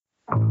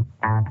Good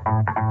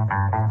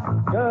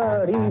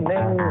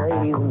evening,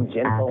 ladies and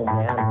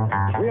gentlemen.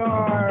 We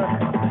are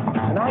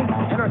tonight's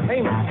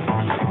entertainment.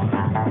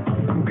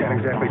 You've got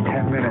exactly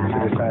 10 minutes to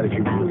decide if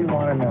you really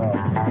want to know.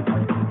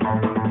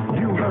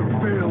 You have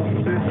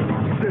failed this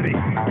city.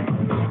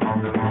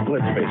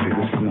 Let's face it,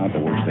 this is not the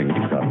worst thing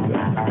you've done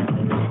today.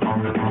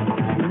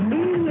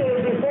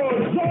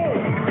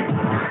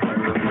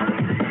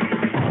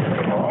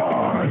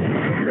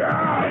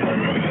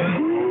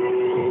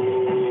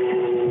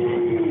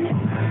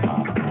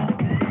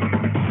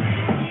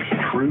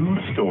 True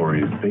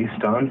stories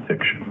based on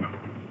fiction.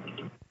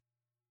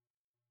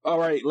 All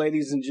right,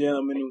 ladies and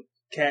gentlemen,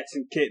 cats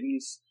and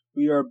kittens,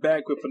 we are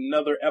back with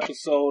another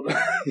episode.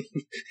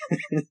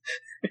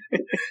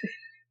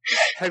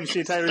 Have you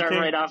seen Tiger Start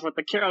King? right off with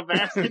the Carol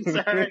Baskins.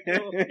 All right,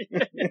 cool.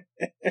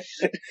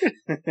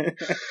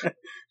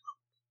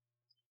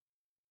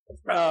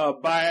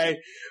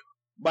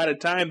 By the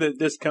time that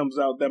this comes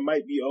out, that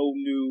might be old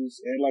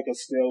news and like a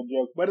stale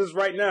joke. But it's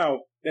right now,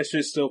 that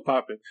shit's still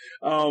popping.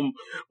 But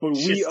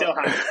we still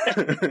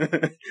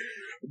hot.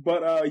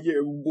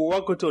 yeah,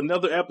 welcome to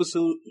another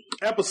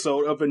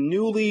episode of a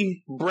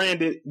newly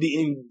branded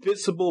The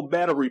Invincible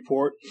Battle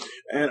Report.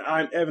 And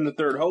I'm Evan, the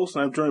third host,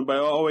 and I'm joined by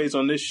always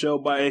on this show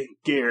by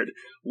Garrett.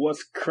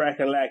 What's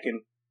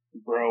crack-a-lackin',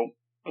 bro?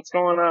 What's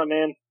going on,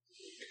 man?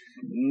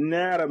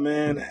 Nada,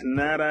 man.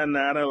 Nada,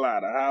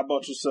 lotta. How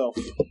about yourself?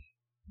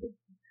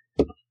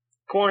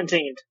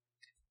 Quarantined.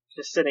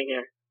 Just sitting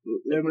here.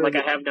 Like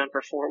I have done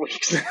for 4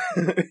 weeks.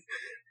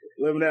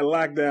 Living that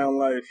lockdown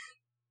life.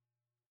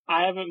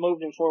 I haven't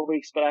moved in 4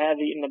 weeks, but I have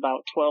eaten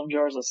about 12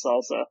 jars of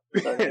salsa.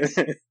 So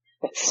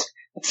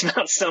that's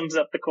about sums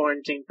up the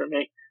quarantine for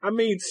me. I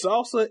mean,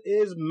 salsa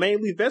is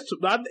mainly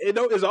vegetable.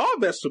 It's all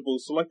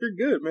vegetables, so like you're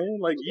good, man.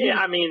 Like yeah,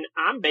 I mean,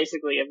 I'm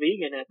basically a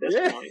vegan at this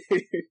point.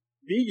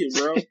 Vegan,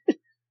 bro.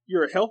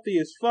 You're healthy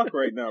as fuck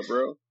right now,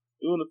 bro.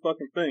 Doing the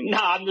fucking thing.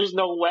 Nah, there's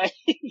no way.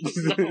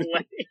 There's no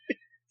way.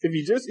 If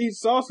you just eat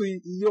salsa,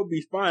 you'll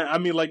be fine. I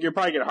mean, like, you'll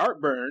probably get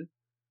heartburn,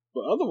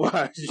 but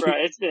otherwise...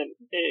 Right, it's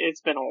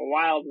been a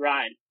wild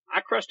ride.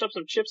 I crushed up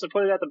some chips and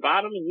put it at the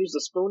bottom and used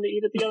a spoon to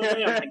eat it the other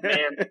day. I'm like,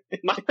 man,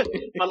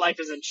 my life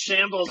is in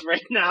shambles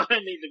right now. I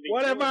need to be...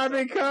 What have I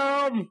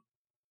become?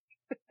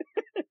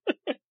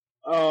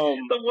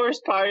 The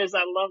worst part is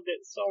I loved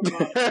it so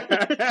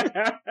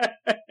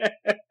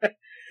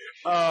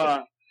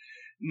much.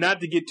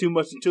 Not to get too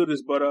much into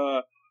this, but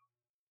are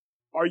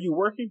you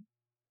working?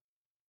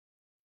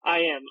 I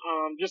am.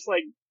 Just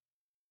like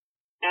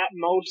at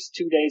most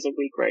 2 days a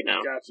week right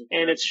now. Gotcha.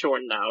 And it's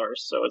shortened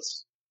hours, so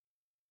it's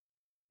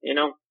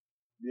yeah,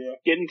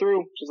 getting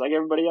through just like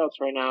everybody else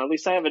right now. At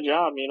least I have a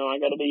job, I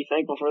gotta be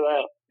thankful for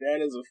that.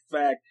 That is a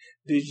fact.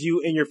 Did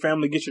you and your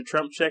family get your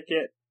Trump check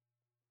yet?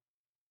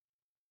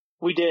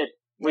 We did.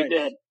 We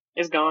did.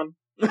 It's gone.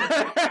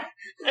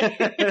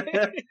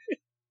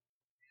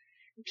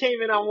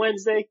 Came in on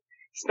Wednesday,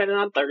 spent it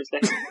on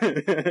Thursday.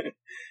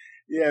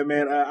 Yeah,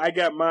 man, I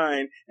got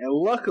mine, and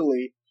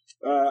luckily,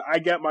 I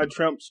got my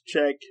Trump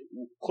check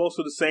close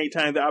to the same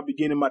time that I'll be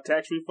getting my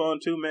tax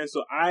refund too, man.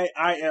 So I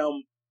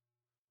am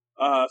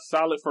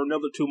solid for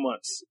another 2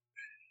 months.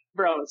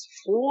 Bro, it's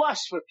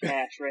flush with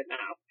cash right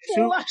now.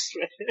 Flush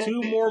with it.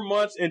 2 more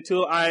months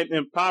until I'm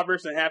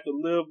impoverished and have to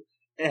live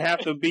and have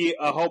to be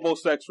a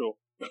homosexual.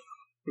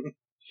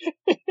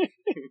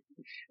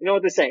 You know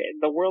what they say?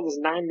 The world is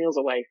 9 meals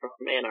away from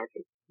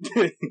anarchy.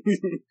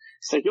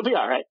 So you'll be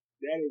alright.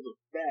 That is a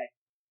fact.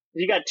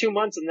 You got 2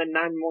 months and then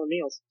 9 more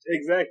meals.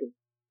 Exactly.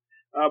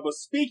 But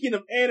speaking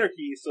of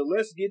anarchy, so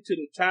let's get to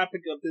the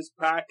topic of this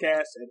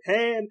podcast at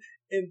hand,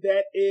 and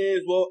that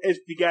is, well, if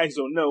you guys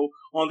don't know,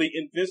 on the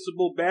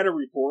Invincible Battle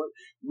Report,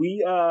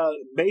 we're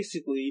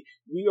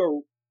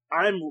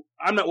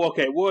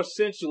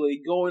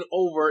essentially going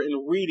over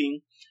and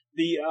reading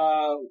the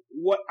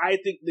what I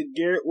think that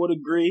Garrett would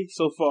agree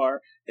so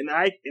far, and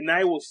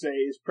I will say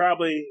is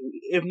probably,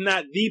 if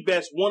not the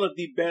best, one of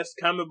the best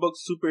comic book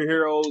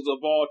superheroes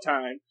of all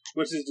time,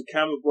 which is the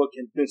comic book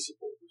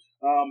Invincible.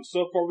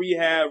 So far we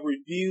have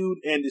reviewed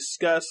and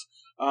discussed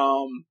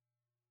Volume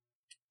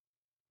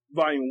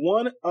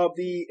 1 of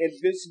the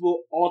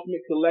Invincible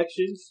Ultimate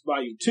Collections,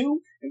 Volume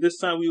 2, and this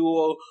time we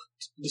will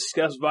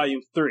discuss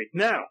Volume 3.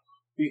 Now,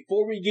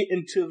 before we get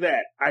into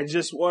that, I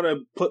just want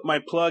to put my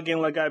plug in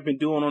like I've been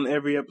doing on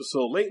every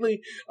episode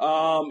lately.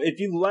 If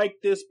you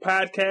like this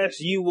podcast,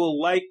 you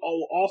will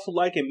also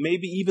like and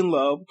maybe even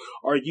love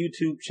our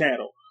YouTube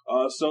channel.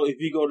 So if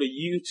you go to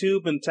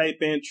YouTube and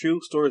type in True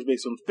Stories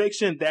Based on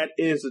Fiction, that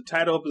is the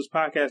title of this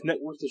podcast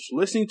network that you're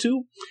listening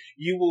to.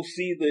 You will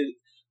see the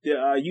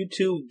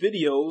YouTube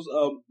videos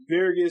of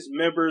various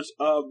members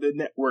of the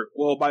network.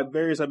 Well, by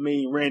various, I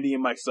mean Randy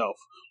and myself.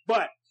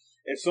 But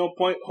at some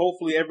point,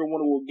 hopefully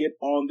everyone will get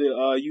on the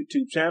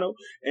YouTube channel,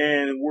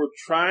 and we're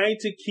trying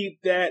to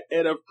keep that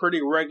at a pretty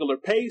regular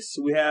pace.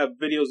 We have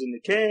videos in the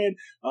can,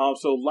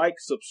 so like,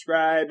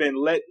 subscribe, and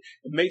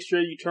make sure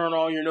you turn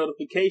on your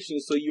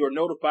notifications so you are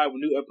notified when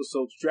new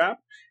episodes drop.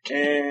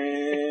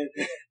 And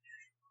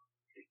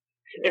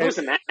It was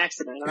an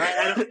accident. All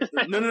right?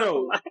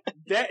 No.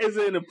 That is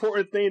an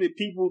important thing that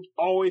people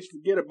always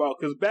forget about.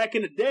 Because back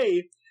in the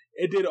day,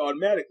 it did it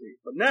automatically.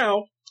 But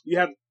now, you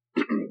have,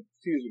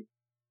 excuse me,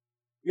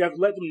 you have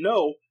to let them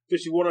know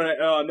that you want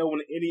to know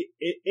when any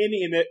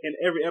and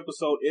every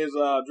episode is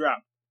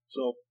dropped.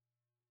 So,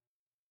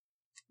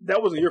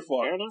 that wasn't your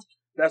fault. Fair enough.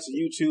 That's a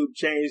YouTube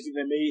change that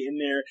they made in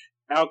their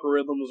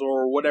algorithms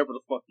or whatever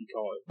the fuck you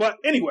call it. But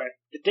anyway.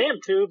 The damn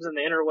tubes and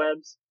the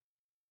interwebs.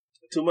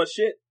 Too much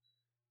shit.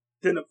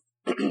 Then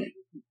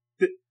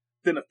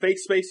the fake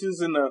spaces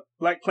and the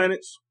black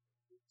planets.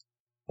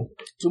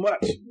 Too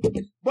much.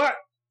 But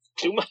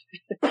Too much.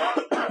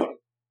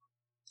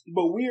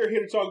 but we are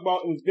here to talk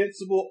about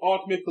Invincible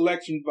Ultimate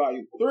Collection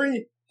Volume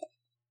 3.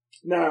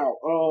 Now,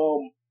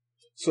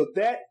 so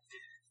that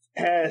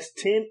has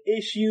 10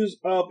 issues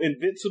of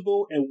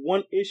Invincible and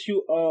 1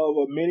 issue of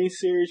a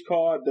miniseries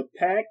called The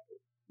Pact,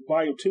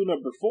 Volume 2,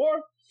 Number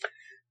 4.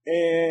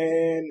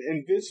 And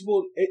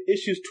Invincible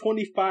issues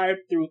 25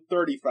 through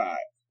 35.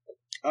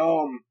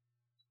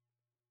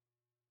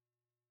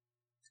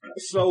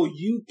 So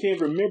you can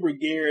remember,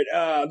 Garrett,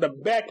 the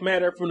back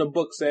matter from the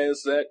book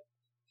says that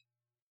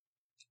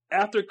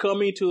after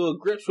coming to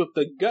grips with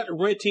the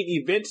gut-wrenching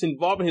events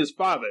involving his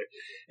father,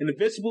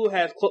 Invincible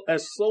has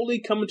slowly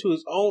come into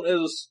his own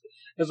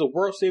as a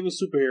world-saving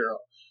superhero.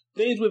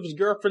 Things with his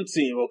girlfriend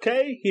seem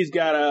okay. He's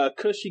got a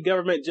cushy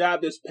government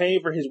job that's paying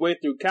for his way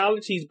through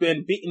college. He's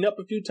been beaten up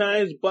a few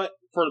times, but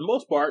for the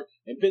most part,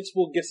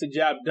 Invincible gets the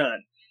job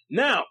done.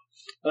 Now,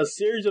 a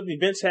series of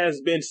events have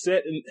been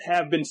set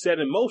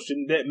in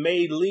motion that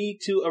may lead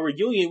to a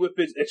reunion with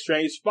his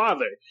estranged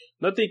father.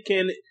 Nothing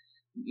can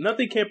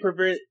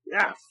prepare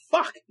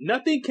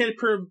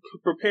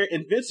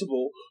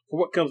Invincible for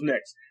what comes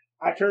next.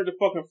 I turned to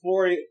fucking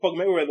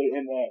Mayweather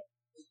in that.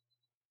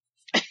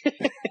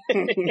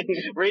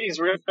 Reading's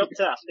real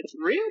tough. It's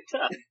real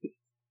tough.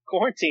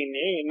 Quarantine,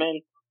 hey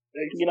man,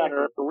 you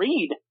gotta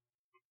read.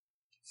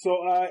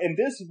 So, in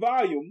this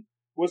volume,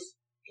 was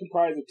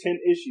comprised of 10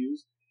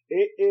 issues.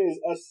 It is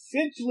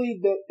essentially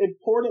the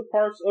important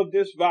parts of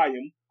this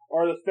volume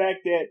are the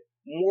fact that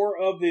more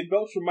of the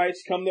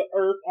Viltrumites come to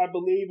Earth, I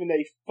believe, and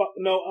they are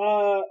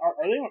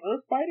they on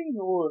Earth fighting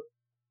or?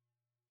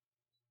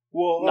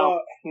 Well,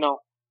 no,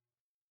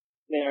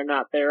 they are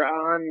not. They're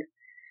on.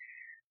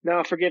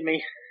 No, forgive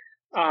me.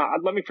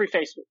 Let me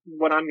preface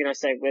what I'm going to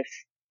say with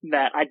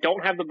that. I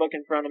don't have the book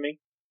in front of me.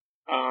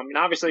 And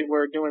obviously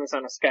we're doing this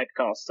on a Skype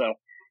call, so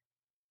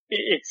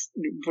it's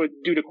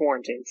due to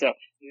quarantine. So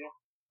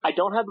I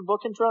don't have the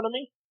book in front of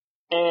me,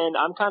 and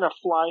I'm kind of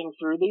flying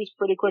through these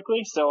pretty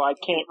quickly, so I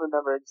can't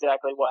remember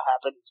exactly what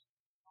happened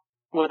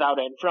without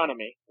it in front of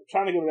me. I'm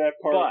trying to go to that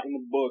part in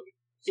the book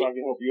so I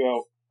can help you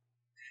out.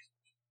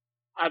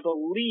 I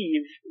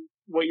believe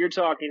what you're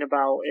talking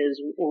about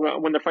is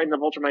when they're fighting the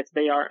Viltrumites,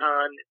 they are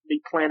on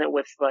the planet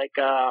with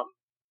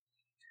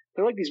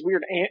they're like these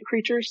weird ant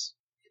creatures,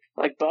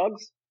 like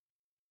bugs.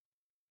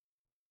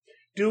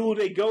 Do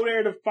they go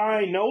there to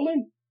find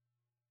Nolan?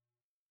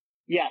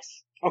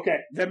 Yes. Okay,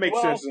 that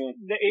makes sense.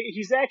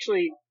 He's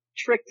actually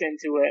tricked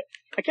into it.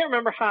 I can't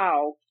remember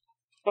how,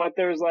 but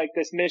there's like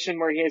this mission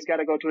where he has got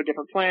to go to a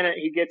different planet.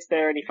 He gets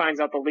there and he finds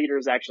out the leader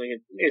is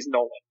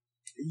Nolan.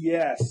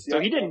 Yes. So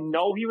he didn't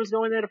know he was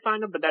going there to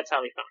find him, but that's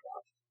how he found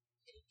out.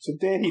 So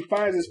then he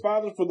finds his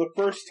father for the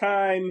first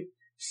time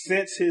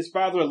since his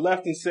father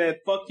left and said,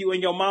 "Fuck you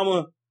and your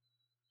mama."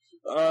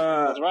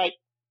 That's right.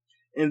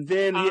 And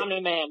then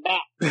Omni-Man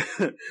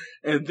back.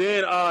 and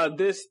then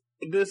this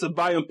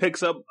volume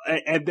picks up,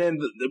 and then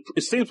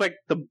it seems like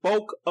the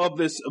bulk of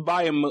this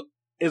volume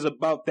is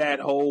about that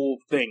whole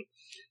thing.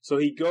 So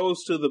he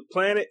goes to the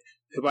planet.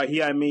 By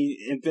he, I mean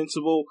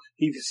Invincible.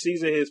 He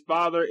sees that his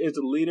father is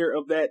the leader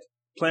of that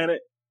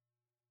planet.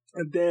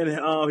 And then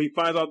he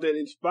finds out that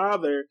his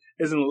father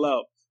is in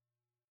love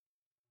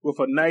with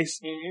a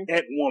nice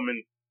ant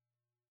woman.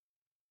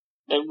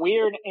 They're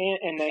weird,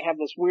 and they have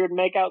this weird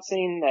makeout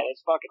scene that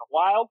is fucking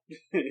wild.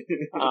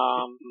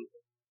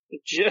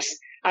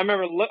 I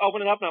remember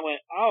opening it up and I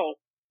went, "Oh,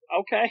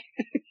 okay,"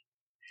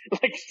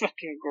 like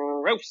fucking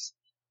gross.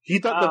 He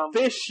thought the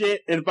fish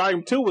shit in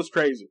volume 2 was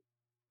crazy.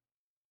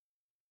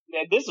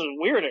 Yeah, this is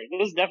weirder.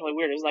 This is definitely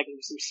weirder. It's like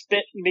some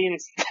spit being,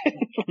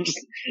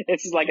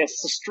 it's like a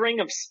string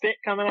of spit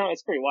coming out.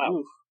 It's pretty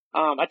wild.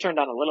 I turned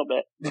on a little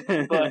bit,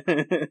 but,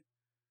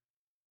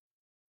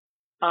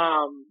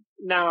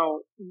 now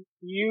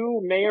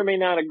you may or may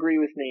not agree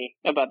with me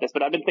about this,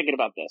 but I've been thinking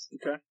about this.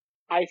 Okay.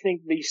 I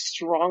think the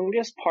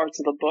strongest parts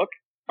of the book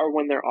are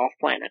when they're off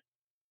planet.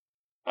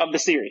 Of the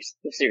series,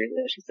 I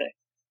should say.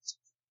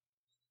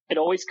 It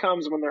always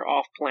comes when they're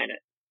off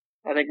planet.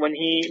 I think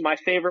my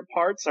favorite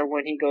parts are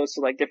when he goes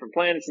to like different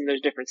planets and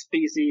there's different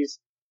species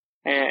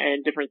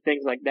and different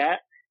things like that.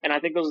 And I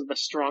think those are the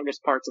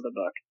strongest parts of the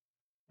book.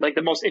 Like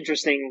the most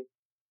interesting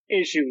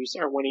issues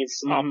are when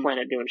he's off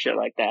planet doing shit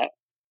like that.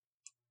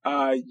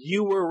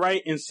 You were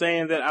right in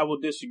saying that. I will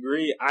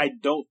disagree. I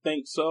don't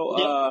think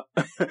so.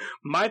 Yep.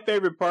 My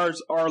favorite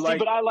parts are like,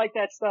 but I like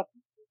that stuff.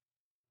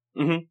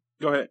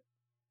 Go ahead.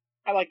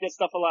 I like this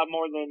stuff a lot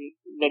more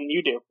than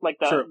you do. Like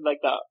the Sure.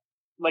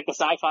 like the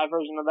sci-fi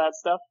version of that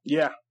stuff.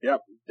 Yeah,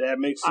 yep, that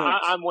makes sense.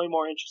 I'm way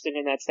more interested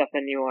in that stuff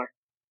than you are.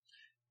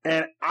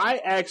 And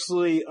I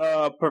actually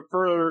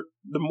prefer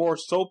the more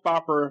soap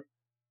opera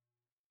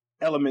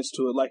elements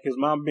to it, like his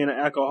mom being an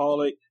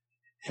alcoholic,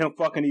 him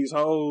fucking these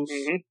hoes.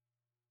 Mm-hmm.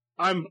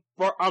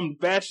 I'm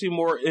vastly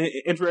more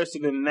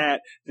interested in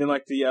that than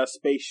like the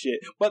space shit.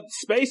 But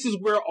space is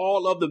where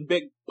all of the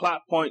big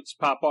plot points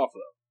pop off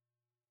of.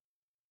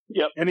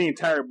 Yep. In the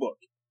entire book,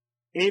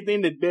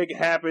 anything that big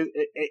happens,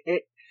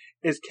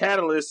 its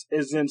catalyst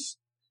is in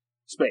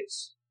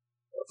space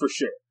for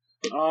sure.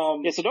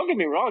 Yeah, so don't get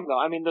me wrong though.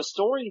 I mean, the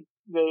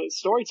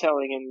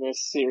storytelling in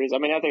this series, I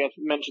mean, I think I've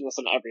mentioned this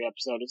in every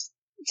episode, is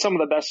some of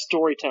the best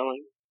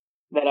storytelling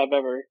that I've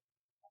ever,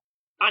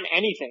 on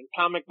anything,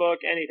 comic book,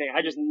 anything.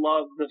 I just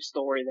love the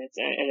story that's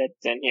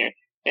in here.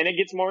 And it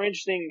gets more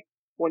interesting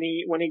when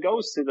he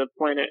goes to the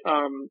planet,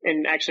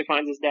 and actually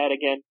finds his dad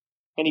again.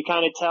 And you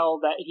kind of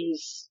tell that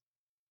he's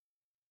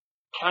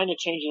kind of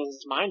changing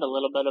his mind a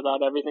little bit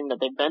about everything that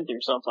they've been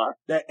through so far.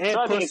 That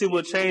ant pussy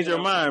will change your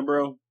mind,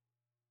 bro.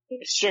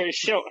 Sure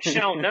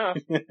enough.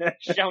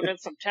 Showing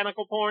us some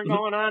tentacle porn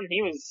going on.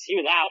 He was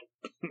out.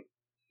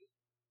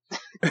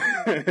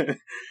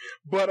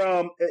 But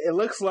it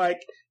looks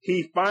like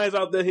he finds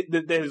out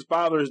that his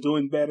father is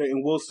doing better,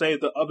 and we'll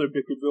save the other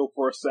big reveal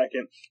for a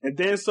second. And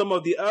then some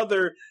of the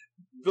other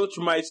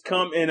Viltrumites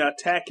come and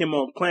attack him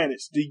on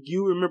planets. Do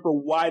you remember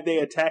why they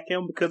attack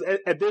him? Because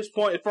at this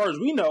point, as far as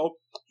we know,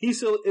 he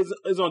still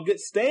is on good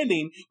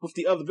standing with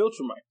the other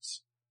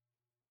Viltrumites.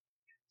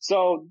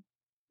 So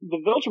the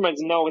Viltrumites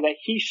know that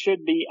he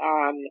should be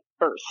on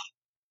Earth.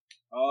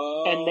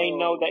 Oh. And they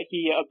know that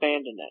he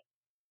abandoned it.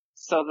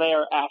 So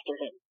they're after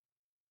him.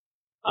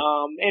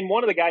 And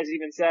one of the guys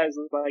even says,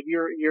 like,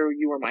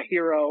 you were my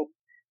hero.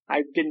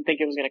 I didn't think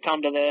it was going to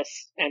come to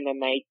this. And then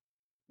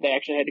they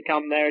actually had to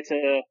come there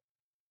to,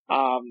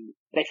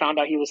 they found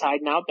out he was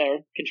hiding out there,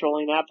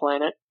 controlling that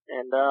planet.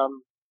 And,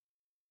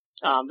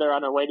 they're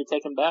on their way to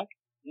take him back.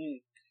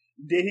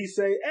 Did he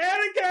say,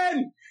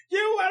 Anakin,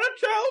 you are the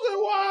chosen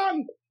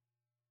one?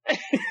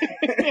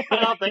 I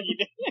don't think he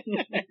did.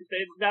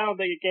 I don't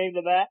think it came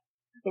to that.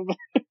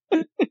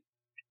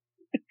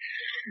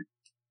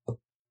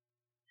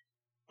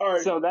 All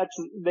right. So that's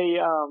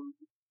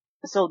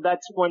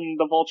when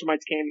the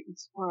Viltrumites came.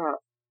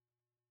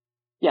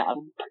 Yeah,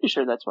 I'm pretty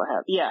sure that's what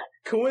happened. Yeah.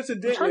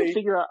 Coincidentally, I'm trying to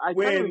figure out. I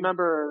can't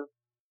remember.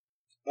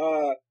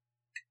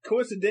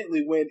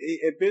 Coincidentally, when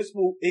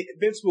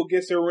Invincible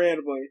gets there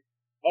randomly,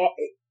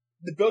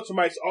 the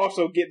Viltrumites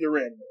also get there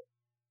randomly.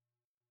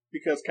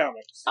 Because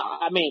comics.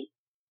 I mean,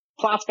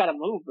 plot's gotta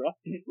move, bro.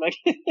 Like,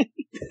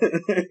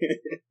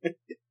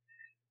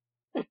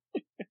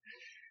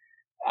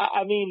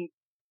 I mean,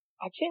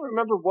 I can't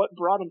remember what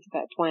brought him to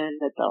that planet,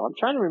 though. I'm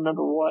trying to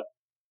remember what.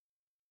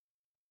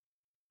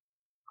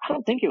 I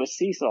don't think it was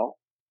Cecil.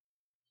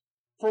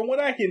 From what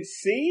I can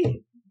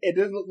see, it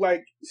doesn't look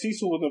like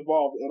Cecil was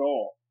involved at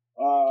all.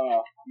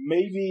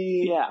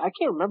 Maybe. Yeah, I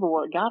can't remember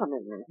what got him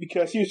in there.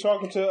 Because he was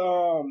talking to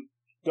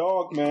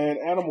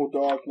Animal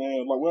Dog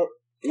Man, like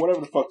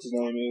whatever the fuck his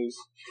name is.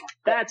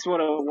 That's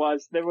what it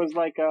was. There was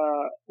like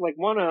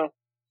one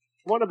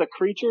of the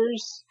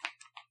creatures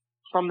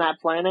from that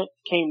planet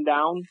came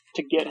down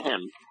to get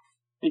him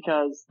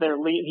because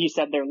he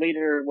said their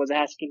leader was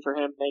asking for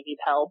him. They need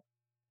help.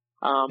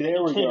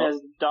 There we came go. as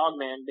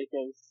Dogman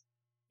because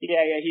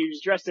he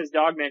was dressed as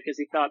Dogman because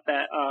he thought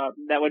that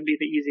that would be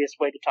the easiest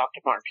way to talk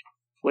to Mark,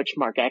 which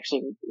Mark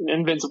actually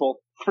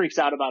Invincible freaks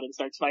out about and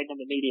starts fighting him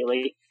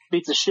immediately,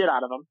 beats the shit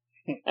out of him,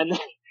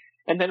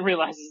 and then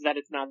realizes that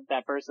it's not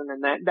that person,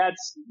 and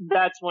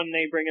that's when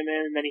they bring him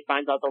in, and then he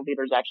finds out the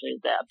leader's actually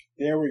his dad.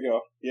 There we go.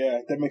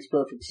 Yeah, that makes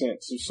perfect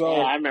sense. So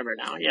yeah, I remember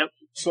now. Yep.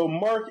 So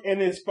Mark and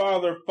his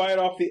father fight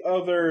off the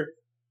other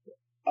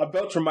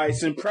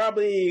Viltrumites, and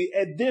probably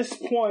at this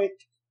point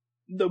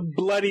the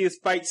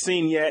bloodiest fight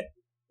scene yet.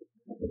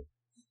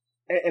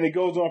 And it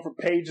goes on for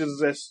pages.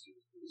 That's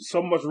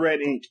so much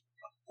red ink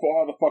for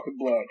all the fucking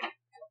blood.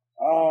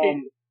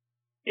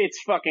 It's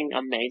fucking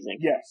amazing.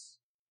 Yes.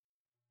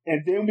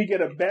 And then we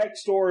get a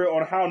backstory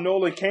on how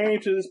Nolan came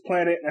to this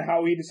planet and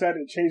how he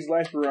decided to change his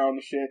life around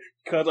and shit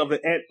because of the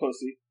ant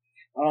pussy.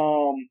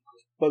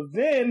 But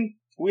then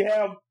we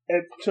have,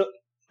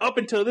 up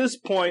until this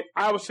point,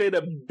 I would say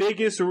the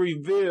biggest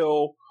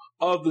reveal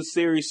of the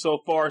series so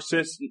far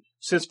since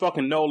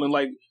fucking Nolan,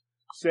 like,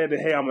 said that,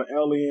 hey, I'm an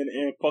alien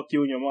and fuck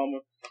you and your mama.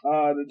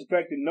 The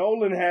fact that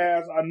Nolan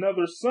has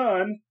another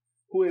son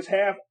who is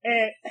half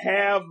ant,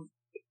 half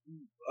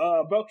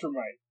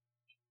Viltrumite.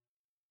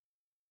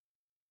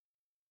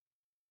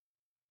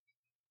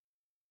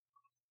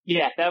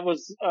 Yeah, that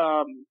was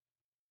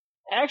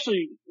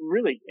actually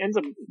really ends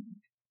up.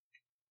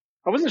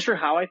 I wasn't sure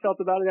how I felt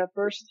about it at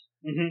first.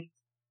 Mm-hmm.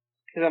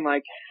 Because I'm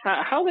like,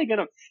 how are they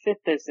gonna fit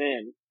this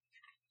in?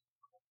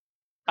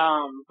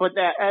 But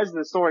that as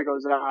the story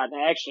goes on,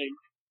 I actually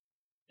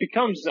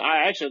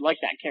like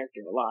that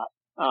character a lot.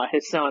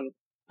 His son.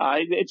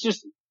 It's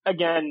just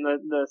again,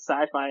 the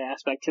sci-fi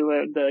aspect to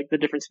it, the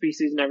different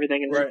species and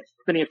everything, and Right.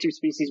 then you have two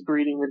species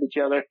breeding with each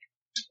other.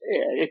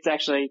 It's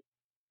actually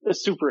a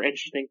super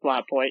interesting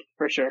plot point,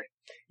 for sure.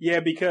 Yeah,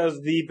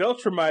 because the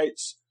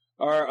Viltrumites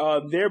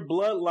are, their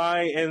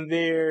bloodline and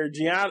their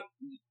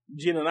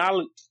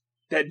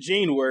their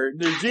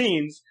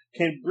genes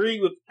can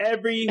breed with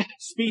every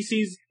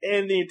species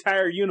in the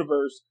entire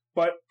universe,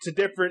 but to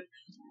different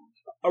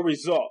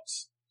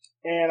results.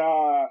 And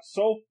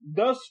so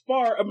thus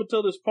far, up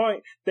until this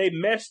point, they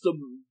meshed the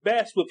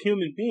best with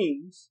human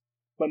beings.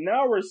 But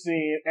now we're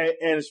seeing,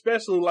 and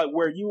especially like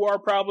where you are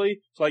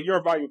probably, so like you're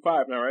in Volume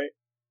 5 now, right?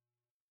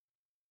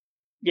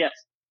 Yes.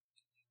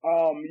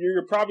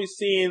 You're probably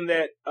seeing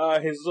that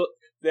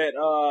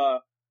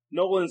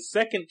Nolan's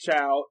second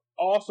child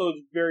also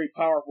is very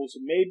powerful. So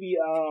maybe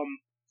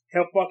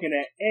him fucking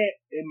an ant,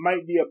 it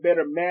might be a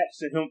better match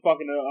than him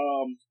fucking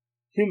a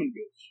human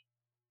bitch.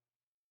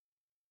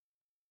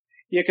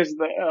 Yeah, because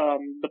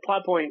the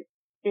plot point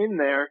in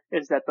there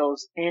is that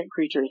those ant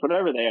creatures,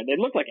 whatever they are, they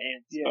look like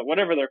ants, but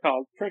whatever they're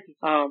called,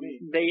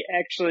 they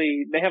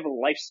have a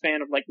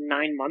lifespan of like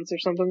 9 months or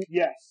something.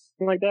 Yes.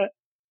 Something like that.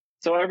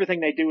 So everything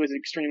they do is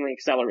extremely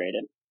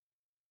accelerated.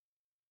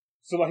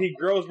 So like he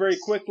grows very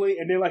quickly,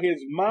 and then like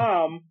his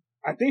mom,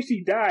 I think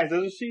she dies,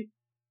 doesn't she?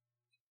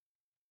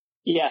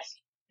 Yes.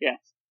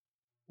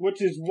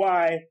 Which is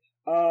why,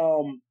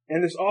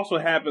 and this also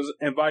happens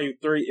in Volume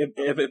 3,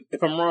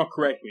 if I'm wrong,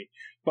 correct me.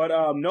 But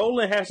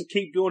Nolan has to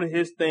keep doing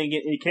his thing,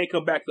 and he can't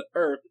come back to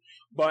Earth.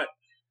 But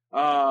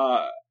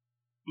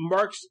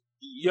Mark's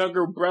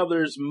younger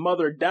brother's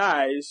mother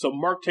dies, so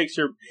Mark takes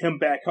him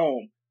back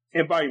home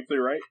in Volume 3,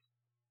 right?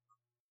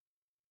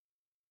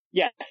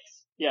 Yes.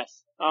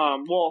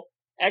 Well,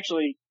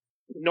 actually,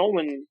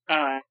 Nolan,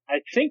 I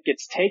think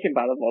gets taken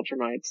by the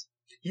Viltrumites.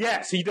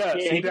 Yes, he does.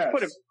 Yeah, he gets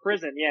put in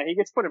prison. Yeah, he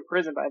gets put in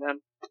prison by them.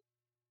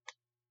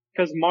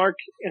 Because Mark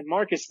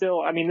is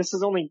still, I mean, this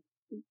is only,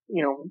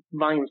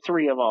 Volume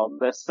 3 of all of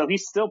this, so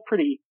he's still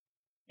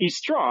he's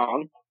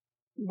strong.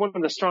 One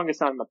of the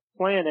strongest on the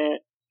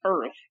planet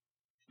Earth.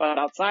 But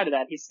outside of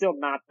that, he's still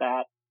not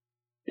that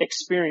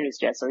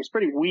experienced yet, so he's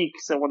pretty weak.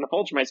 So when the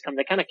Viltrumites come,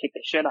 they kind of kick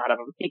the shit out of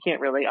him. He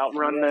can't really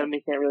outrun them.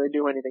 He can't really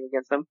do anything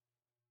against them.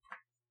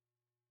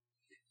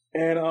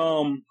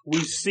 And we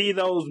see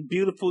those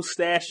beautiful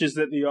stashes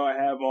that they all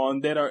have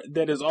on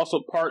that is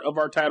also part of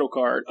our title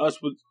card. Us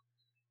with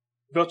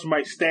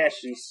Viltrumite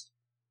stashes.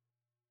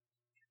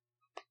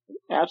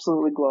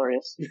 Absolutely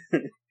glorious.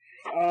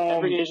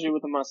 Every issue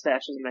with a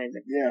mustache is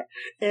amazing. Yeah.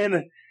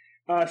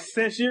 And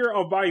since you're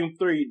on Volume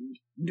 3,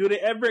 do they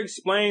ever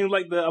explain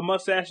like the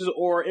mustaches,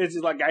 or is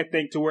it like I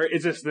think to where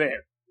it's just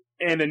there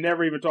and they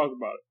never even talk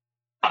about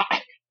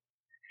it?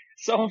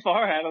 So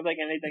far, I don't think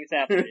anything's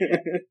happened yet.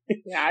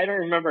 Yeah, I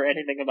don't remember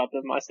anything about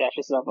the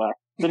mustaches so far.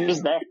 They're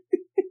just there.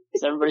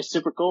 So everybody's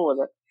super cool with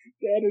it.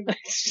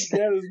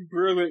 That is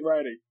brilliant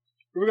writing.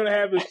 We're gonna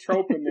have this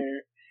trope in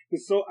there.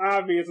 It's so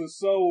obvious and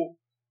so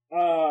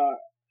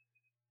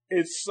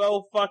it's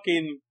so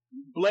fucking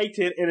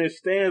blatant and it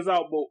stands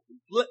out.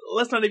 But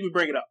let's not even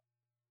bring it up.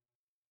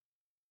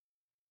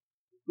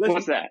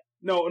 What's that?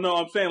 No,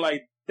 I'm saying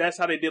like that's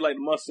how they did like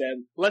the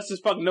mustache. Let's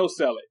just fucking no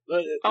sell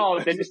it. Oh,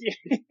 they just,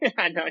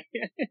 I know.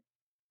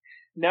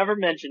 Never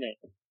mention it.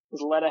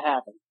 Just let it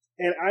happen.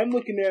 And I'm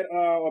looking at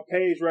a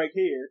page right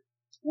here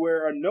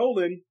where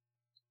Nolan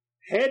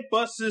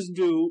headbutts this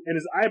dude and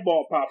his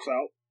eyeball pops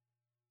out.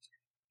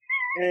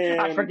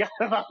 And I forgot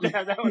about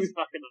that. That was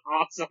fucking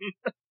awesome.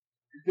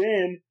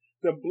 Then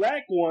the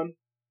black one,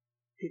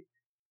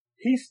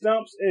 he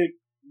stumps and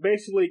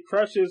basically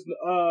crushes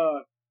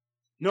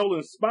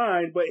Nolan's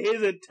spine, but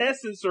his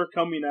intestines are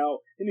coming out,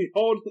 and he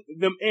holds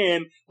them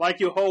in like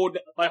you hold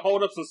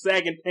up some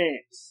sagging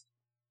pants.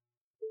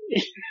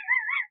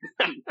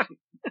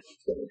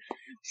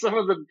 Some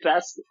of the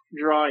best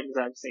drawings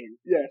I've seen.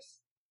 Yes,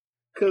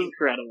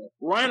 incredible.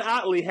 Ryan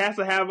Ottley has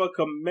to have a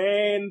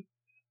command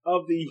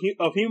of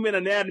human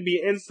anatomy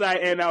inside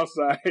and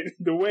outside.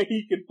 The way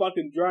he can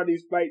fucking draw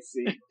these fight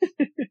scenes.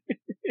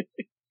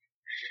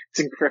 It's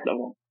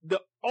incredible.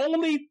 The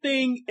only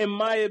thing, in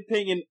my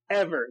opinion,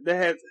 ever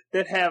that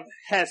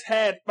has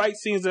had fight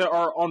scenes that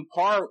are on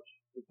par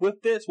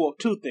with this, well,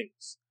 two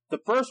things. The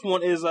first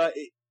one is,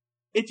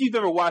 if you've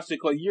ever watched it,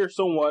 because you're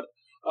somewhat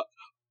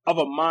of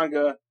a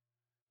manga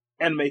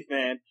anime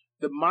fan,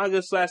 the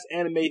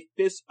manga/anime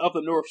Fist of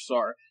the North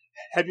Star.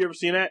 Have you ever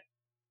seen that?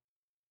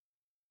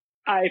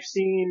 I've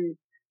seen,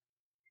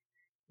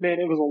 man,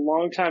 it was a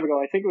long time ago.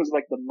 I think it was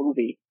like the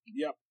movie.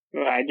 Yep.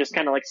 I just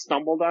kind of like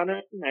stumbled on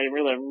it. I didn't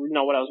really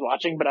know what I was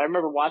watching, but I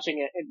remember watching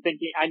it and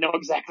thinking, I know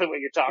exactly what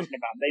you're talking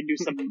about. They do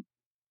some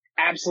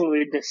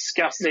absolutely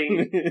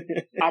disgusting,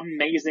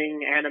 amazing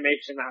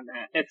animation on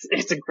that.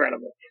 It's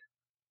incredible.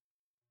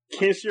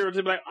 Kenshiro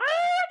will be like,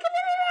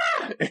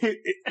 ah, come on!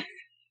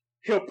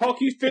 He'll poke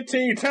you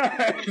 15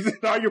 times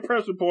at all your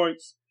pressure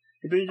points,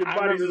 and then your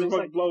body just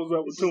fucking blows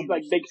up with tumors.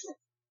 Like big,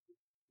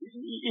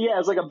 yeah,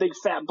 it's like a big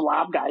fat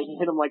blob guy. He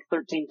hit him like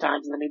 13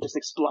 times and then he just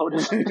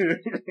exploded.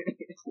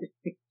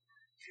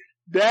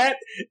 That,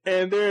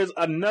 and there's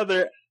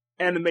another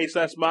anime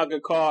 / manga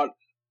called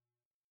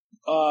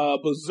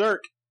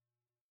Berserk,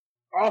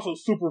 also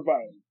super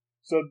violent.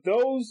 So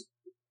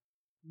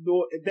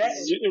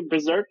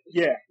Berserk.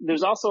 Yeah.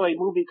 There's also a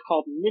movie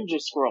called Ninja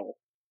Scroll.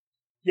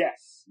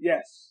 Yes.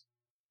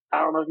 I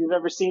don't know if you've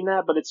ever seen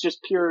that, but it's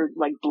just pure,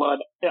 like, blood.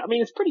 I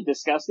mean, it's pretty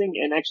disgusting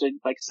and actually,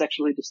 like,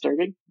 sexually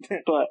disturbing.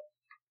 But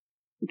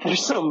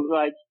there's some,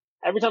 like,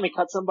 every time he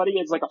cuts somebody,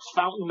 it's like a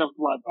fountain of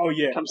blood. Oh,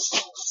 yeah. Comes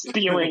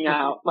spewing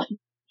out. Like,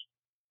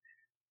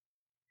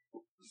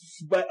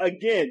 but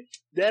again,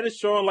 that is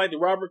showing like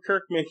Robert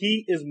Kirkman,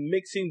 he is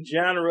mixing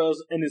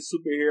genres in his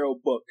superhero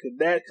book.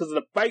 Because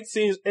the fight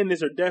scenes in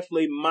this are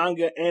definitely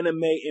manga,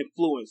 anime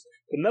influenced.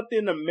 But nothing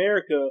in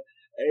America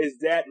is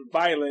that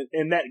violent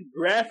and that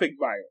graphic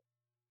violent.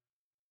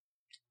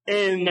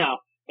 And no.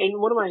 And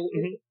one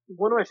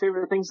of my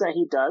favorite things that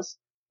he does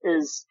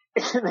is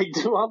they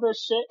do all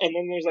this shit and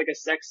then there's like a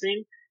sex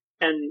scene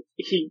and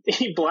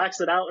he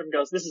blacks it out and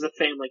goes, "This is a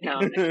family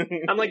comic."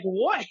 I'm like,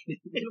 what?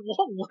 In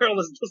what world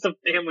is this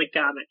a family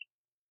comic?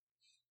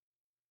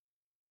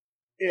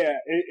 Yeah,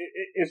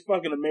 it's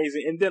fucking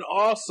amazing. And then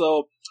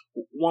also,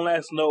 one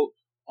last note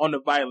on the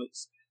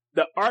violence.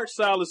 The art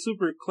style is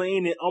super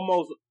clean and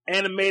almost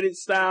animated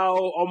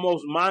style,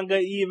 almost manga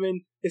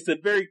even. It's a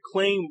very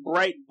clean,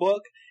 bright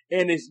book,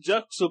 and it's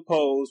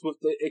juxtaposed with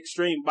the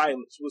extreme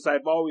violence, which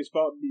I've always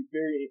found to be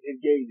very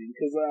engaging.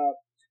 Because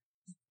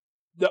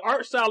the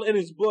art style in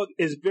his book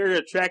is very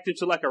attractive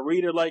to like a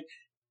reader. Like,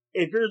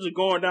 if you're just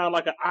going down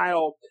like an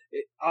aisle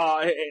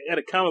at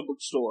a comic book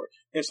store,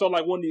 and so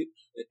like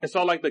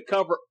the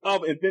cover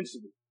of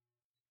Invincible,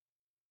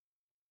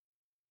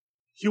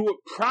 you would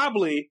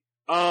probably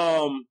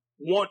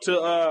want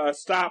to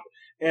stop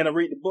and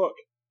read the book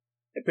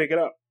and pick it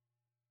up.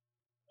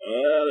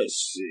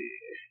 Let's see.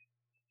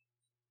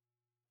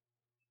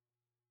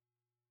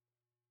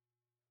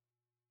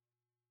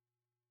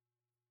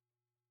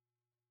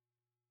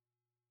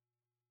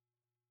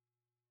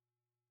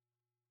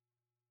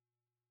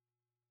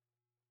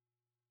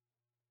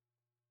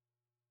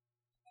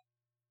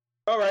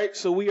 All right,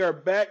 so we are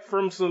back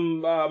from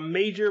some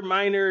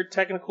minor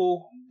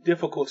technical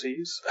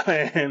difficulties,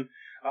 and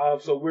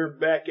so we're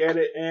back at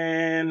it.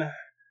 And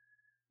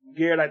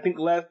Garrett, I think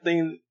the last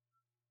thing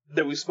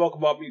that we spoke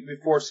about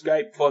before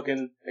Skype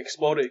fucking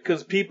exploded,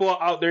 because people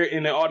out there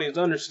in the audience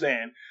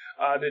understand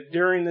that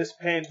during this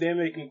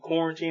pandemic and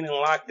quarantine and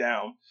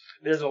lockdown,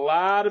 there's a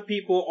lot of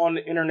people on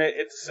the internet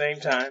at the same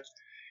time.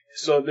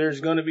 So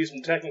there's going to be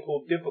some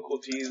technical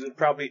difficulties and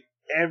probably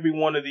every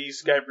one of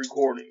these Skype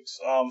recordings.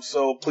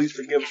 So please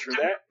forgive us for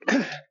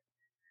that.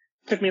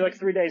 Took me like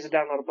 3 days to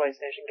download a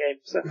PlayStation game.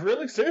 So.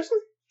 Really? Seriously?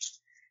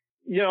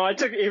 You know,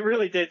 it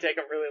really did take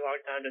a really long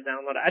time to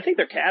download it. I think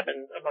they're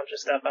capping a bunch of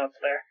stuff out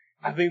there.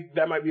 I think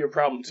that might be a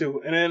problem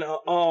too. And then,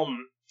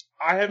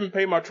 I haven't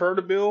paid my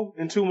Turtle bill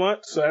in 2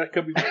 months, so that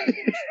could be,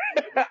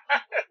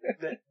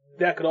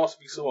 that could also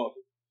be some of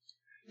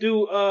it.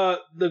 Dude,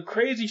 the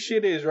crazy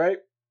shit is, right?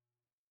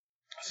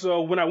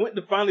 So when I went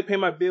to finally pay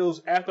my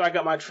bills after I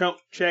got my Trump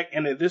check,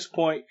 and at this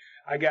point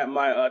I got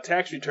my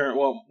tax return,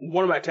 well,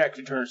 one of my tax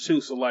returns too,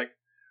 so like,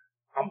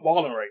 I'm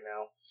balling right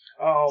now.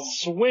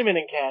 Swimming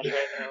in cash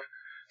right now.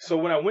 So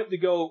when I went to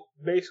go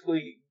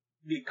basically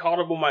get caught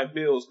up on my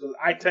bills, because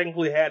I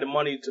technically had the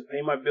money to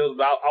pay my bills,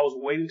 but I was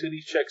waiting till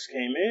these checks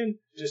came in,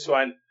 just so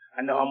I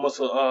know how much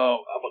of a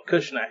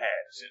cushion I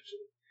had,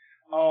 essentially.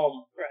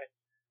 Right.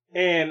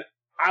 And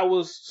I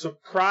was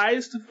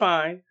surprised to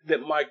find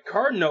that my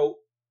car note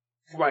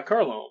for my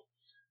car loan,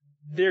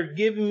 they're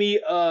giving me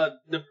a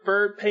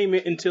deferred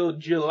payment until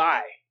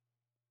July.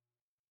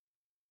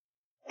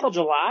 Till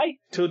July?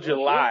 Till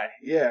July,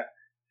 yeah.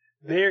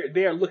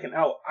 They are looking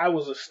out. I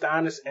was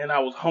astonished and I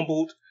was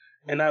humbled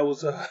and I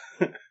was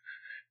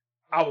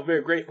I was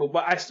very grateful,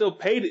 but I still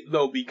paid it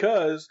though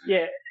because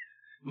I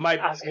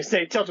was gonna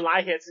say till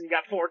July hits and you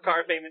got 4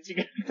 car payments you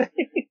gotta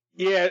pay.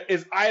 Yeah,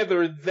 it's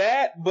either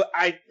that, but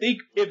I think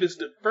if it's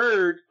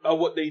deferred of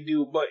what they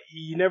do, but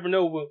you never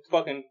know with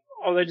fucking.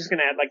 Oh, they're just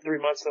gonna add like 3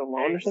 months to the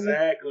loan or something?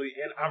 Exactly,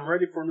 and I'm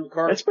ready for a new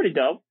car. That's pretty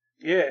dope.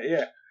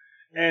 Yeah.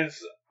 And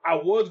so I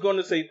was going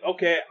to say,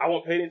 okay, I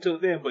won't pay it until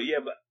then, but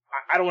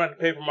I don't have to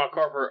pay for my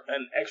car for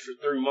an extra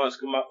 3 months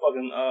because my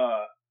fucking,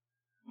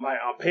 my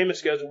payment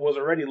schedule was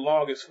already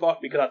long as fuck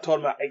because I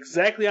told them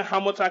exactly how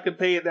much I could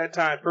pay at that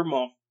time per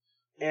month.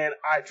 And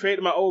I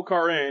traded my old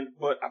car in,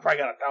 but I probably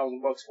got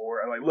 $1,000 for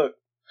it. I'm like, look,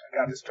 I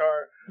got this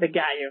car. They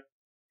got you.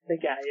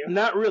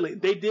 Not really.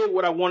 They did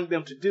what I wanted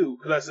them to do.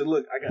 Because I said,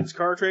 look, I got this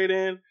car trade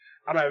in.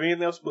 I don't have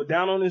anything else to put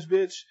down on this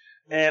bitch.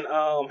 And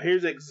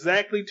here's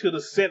exactly to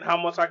the cent how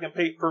much I can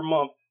pay per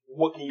month.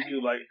 What can you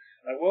do? Like,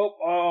 well,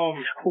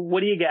 what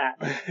do you got?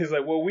 It's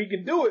like, well, we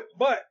can do it,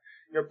 but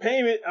your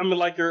payment, I mean,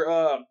 like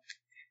your,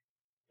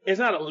 it's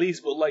not a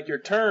lease, but like your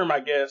term, I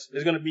guess,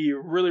 is going to be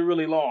really,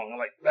 really long.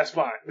 Like, that's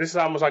fine. This is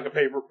how much I can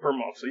pay per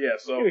month. So yeah,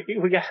 so.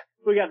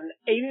 We got an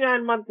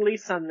 89-month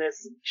lease on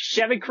this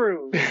Chevy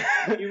Cruze.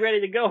 You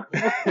ready to go?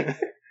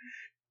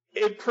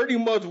 It pretty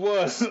much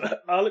was.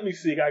 Let me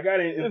see. I got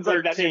it in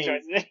 13.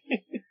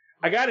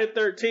 I got it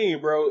 13,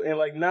 bro. And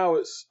like now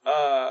it's,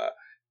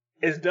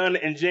 is done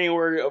in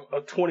January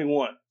of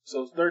 21.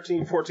 So it's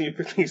 13, 14,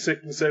 15,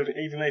 16, 17,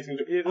 18, 19,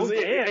 20. It was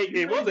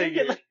 8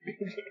 years.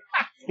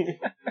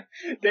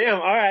 Damn,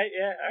 alright,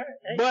 yeah, alright.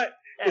 Hey, But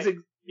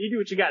you do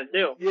what you gotta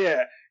do.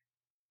 yeah.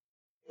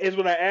 It's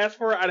what I asked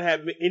for. I didn't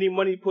have any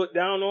money put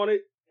down on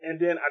it. And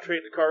then I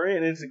traded the car in,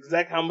 and it's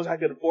exactly how much I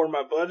could afford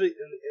my budget.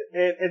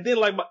 And then,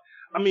 like,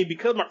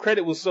 because my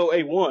credit was so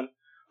A1,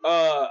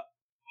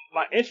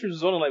 my interest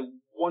was only like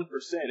 1%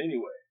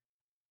 anyway.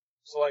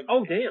 So, like,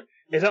 oh, damn.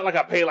 It's not like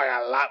I paid like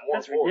a lot more.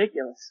 That's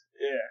ridiculous.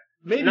 Yeah.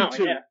 Maybe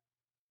two. Yeah.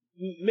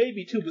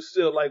 Maybe two, but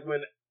still, like,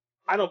 when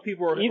I know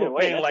people are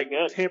paying like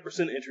 10%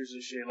 interest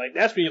and shit, like,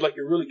 that's when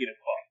you're really getting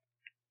fucked.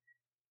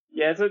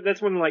 Yeah, so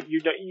that's when, like,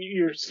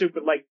 you're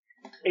stupid, like,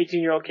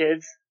 18-year-old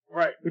kids.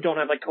 Right. Who don't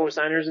have, like,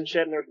 co-signers and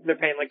shit, and they're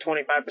paying, like, 25%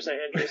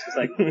 interest. It's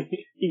like,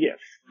 you get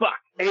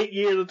fucked. 8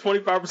 years of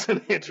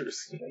 25%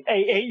 interest.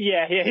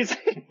 Yeah. He's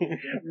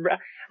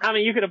I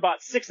mean, you could have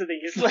bought 6 of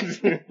these.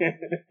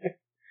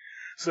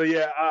 So,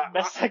 yeah.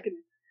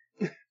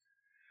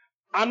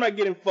 I'm not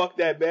getting fucked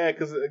that bad,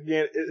 because,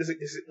 again,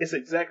 it's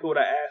exactly what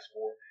I asked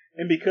for.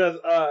 And because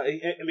I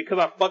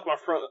fucked my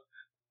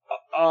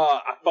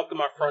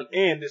front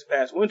end this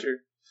past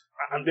winter,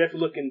 I'm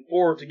definitely looking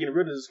forward to getting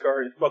rid of this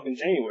car in fucking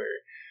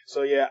January.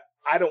 So yeah,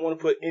 I don't want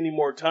to put any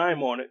more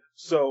time on it.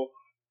 So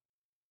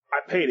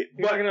I paid it.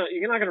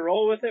 You're not gonna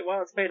roll with it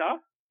while it's paid off?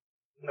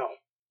 No.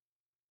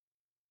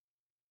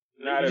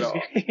 Not at all.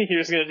 You're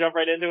just gonna jump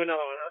right into another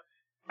one, huh?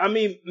 I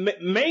mean,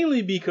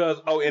 mainly because,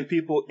 and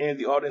people in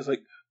the audience,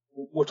 like,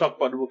 we'll talk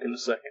about the book in a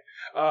second.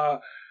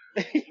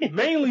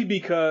 Mainly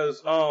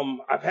because,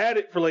 I've had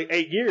it for like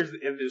 8 years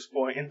at this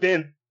point, and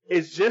then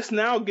it's just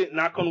now getting,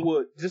 knock on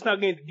wood,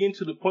 getting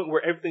to the point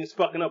where everything's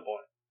fucking up on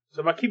it. So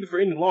if I keep it for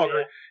any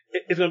longer,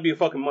 it's gonna be a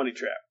fucking money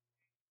trap.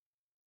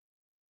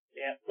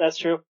 Yeah, that's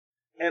true.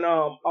 And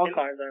all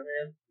cars are,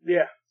 man.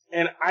 Yeah,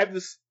 and I've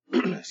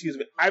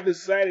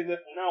decided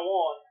that from now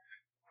on,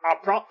 I'll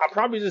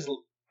probably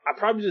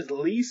just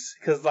lease,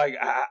 because like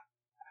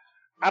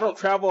I don't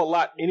travel a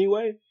lot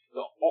anyway.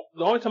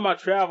 The only time I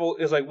travel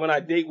is like when I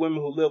date women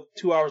who live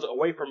 2 hours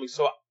away from me,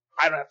 so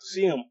I don't have to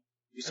see them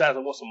besides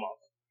once a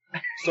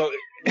month. So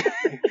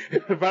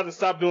if I have to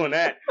stop doing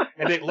that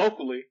and date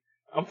locally,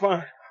 I'm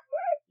fine.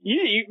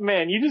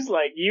 You just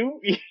like, you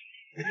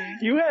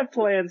have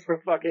plans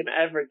for fucking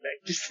everything.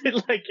 Just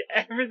like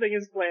everything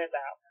is planned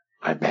out.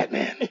 I'm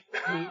Batman.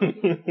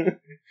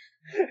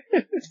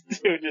 This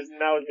dude just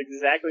knows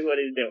exactly what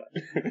he's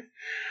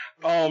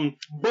doing.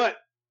 But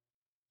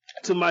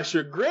to my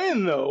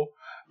chagrin, though,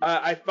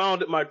 I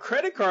found that my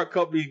credit card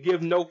companies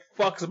give no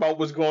fucks about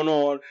what's going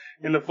on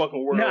in the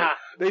fucking world. Nah.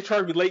 They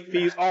charge me late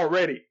fees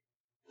already.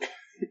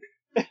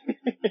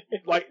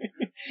 Like,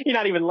 you're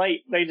not even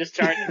late. They just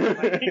charge you.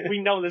 Like, we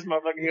know this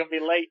motherfucker's gonna be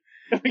late.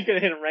 We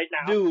could hit him right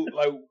now. Dude,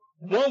 like,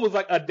 one was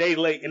like a day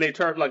late, and they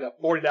charged like a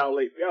 $40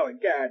 late fee. I was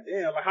like, God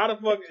damn, like, how the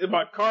fuck is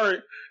my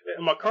car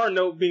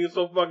note being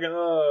so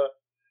fucking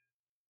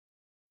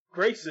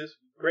gracious?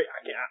 Great,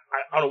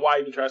 I don't know why I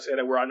even try to say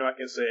that word. I know I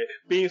can say it.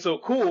 Being so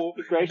cool.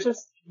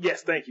 Gracious?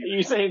 Yes, thank you. Are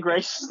you saying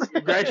gracious?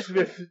 Gracious.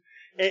 You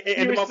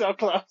were so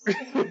close.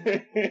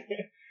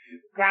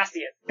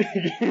 Gracias.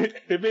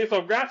 They're being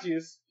so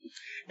gracious.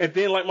 And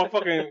then, like, my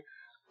fucking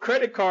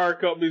credit card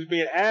company's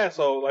being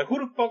assholes. Like, who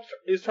the fuck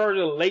is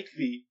charging a late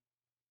fee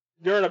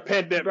during a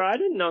pandemic? Bro, I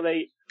didn't know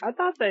I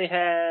thought they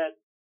had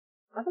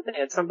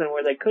something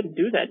where they couldn't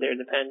do that during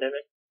the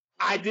pandemic.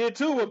 I did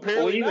too,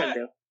 apparently. What are you gonna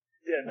do?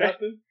 Yeah,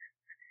 nothing.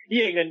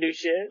 You ain't gonna do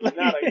shit. Not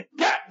a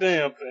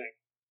goddamn thing.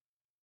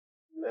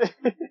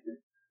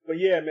 But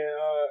yeah, man.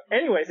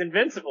 Anyways,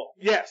 Invincible.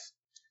 Yes.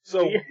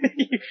 So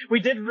we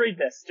did read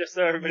this, just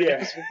so everybody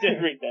knows. We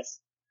did read this.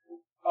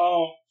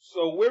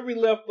 So where we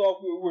left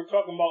off, we were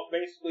talking about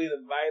basically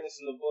the violence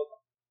in the book,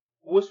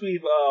 which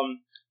we've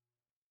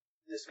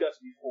discussed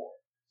before.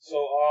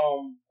 So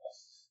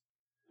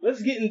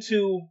let's get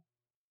into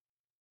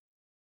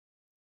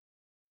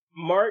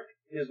Mark,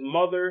 his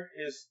mother,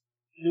 his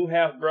new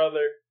half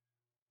brother,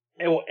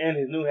 and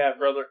his new half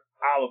brother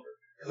Oliver.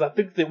 Because I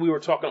think that we were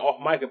talking off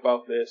mic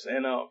about this,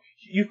 and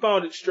you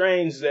found it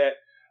strange that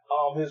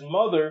his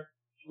mother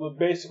would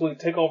basically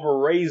take over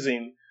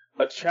raising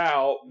a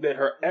child that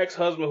her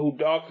ex-husband, who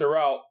dogged her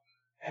out,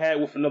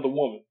 had with another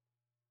woman.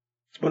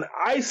 When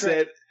I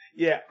said,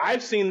 yeah,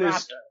 I've seen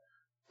this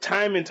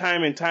time and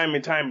time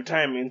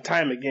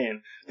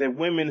again, that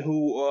women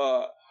who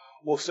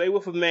will stay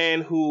with a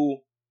man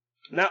who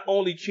not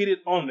only cheated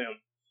on them,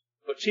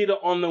 but cheated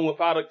on them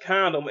without a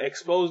condom,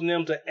 exposing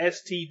them to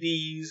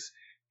STDs,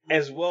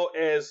 as well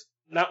as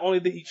not only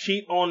did he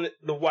cheat on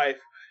the wife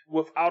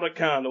without a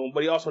condom,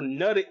 but he also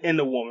nutted in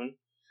the woman.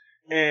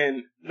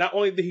 And not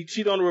only did he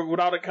cheat on her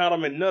without a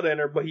condom and nut in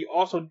her, but he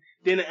also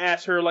didn't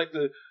ask her like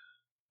to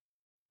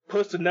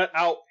push the nut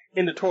out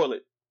in the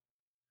toilet.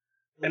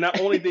 And not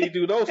only did he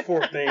do those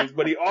 4 things,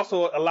 but he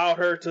also allowed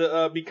her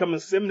to become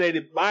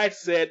inseminated by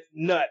said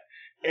nut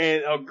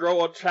and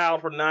grow a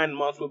child for 9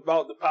 months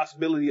without the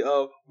possibility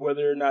of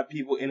whether or not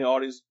people in the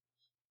audience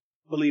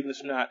believe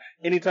this or not,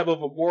 any type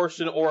of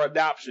abortion or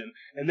adoption,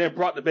 and then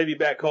brought the baby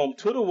back home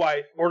to the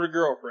wife or the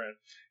girlfriend.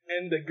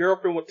 And the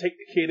girlfriend would take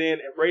the kid in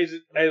and raise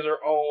it as her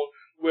own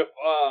with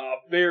a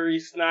very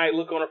snide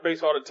look on her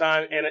face all the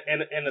time and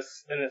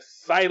a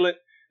silent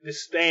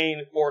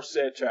disdain for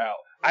said child.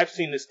 I've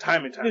seen this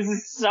time and time. This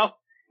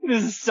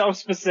is so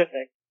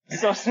specific.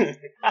 So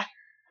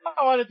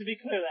I want it to be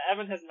clear that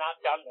Evan has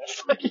not done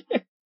this.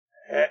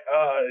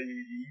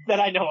 That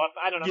I know of.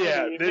 I don't know.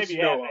 Yeah, maybe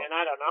you know Evan,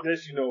 I don't know.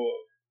 This you know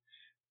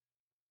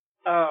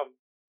of.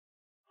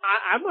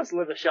 I must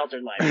live a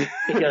sheltered life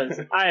because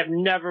I have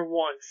never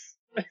once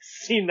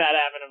seen that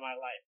happen in my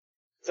life.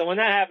 So when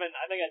that happened,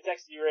 I think I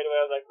texted you right away.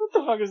 I was like, what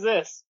the fuck is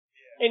this?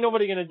 Yeah. Ain't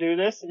nobody gonna do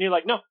this. And you're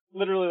like, no,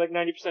 literally like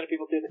 90% of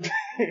people do this.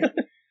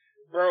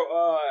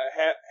 Bro,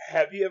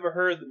 have you ever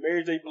heard the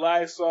Mary J.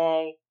 Blige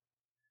song,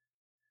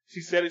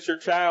 She Said It's Your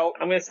Child?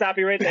 I'm gonna stop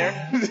you right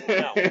there.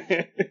 No.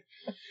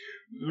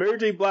 Mary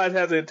J. Blige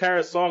has an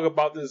entire song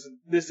about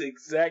this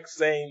exact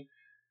same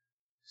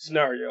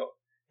scenario.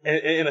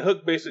 And the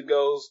hook basically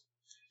goes,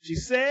 she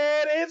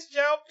said it's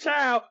your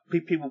child.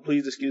 People,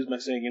 please excuse my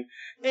singing.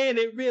 And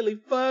it really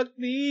fucked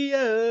me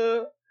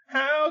up.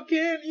 How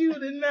can you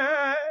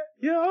deny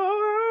your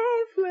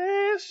own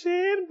flesh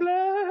and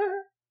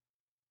blood?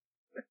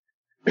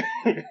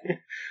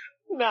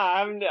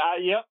 No,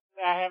 yep,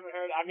 I haven't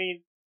heard. I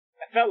mean,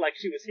 I felt like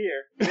she was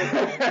here.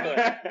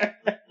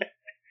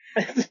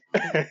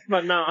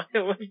 But no,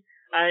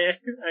 I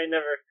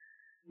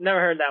never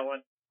heard that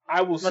one.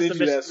 I will send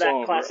you that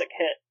song, that classic bro.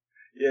 hit.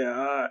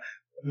 Yeah.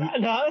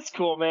 No, that's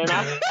cool, man.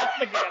 I think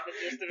I got the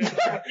gist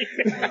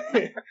of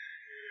it.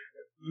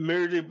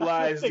 Mary J.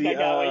 Blige,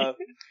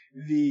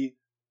 the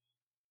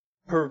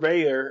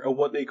purveyor of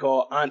what they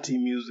call auntie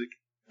music.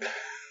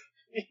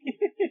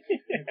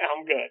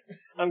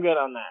 I'm good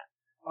on that.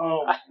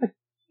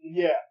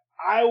 Yeah.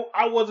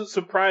 I wasn't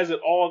surprised at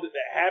all that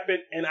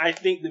happened, and I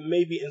think that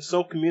maybe in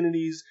some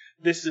communities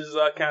this is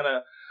kind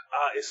of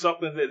is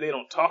something that they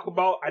don't talk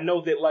about. I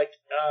know that like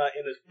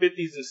in the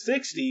 50s and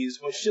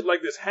 60s, when shit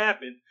like this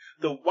happened,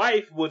 the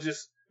wife would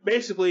just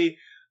basically,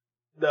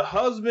 the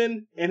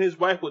husband and his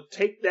wife would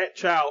take that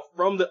child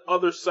from the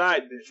other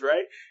side bitch,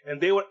 right?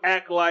 And they would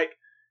act like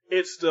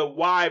it's the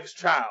wife's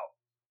child.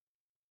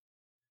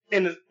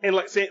 And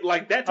like saying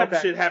like that type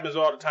of shit happens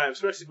all the time,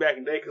 especially back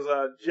in the day, because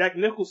Jack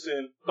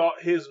Nicholson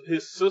thought his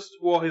sister,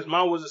 well, his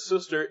mom was his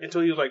sister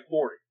until he was like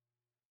 40.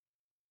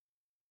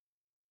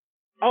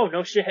 Oh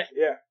no shit!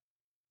 Yeah,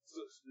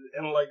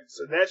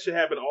 so that shit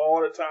happened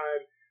all the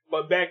time.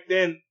 But back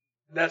then,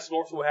 that's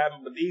also what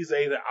happened. But these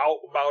days, they're out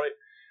about it.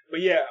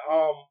 But yeah,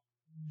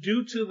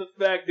 due to the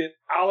fact that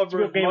Oliver's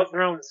real Game of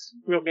Thrones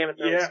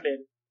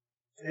spin.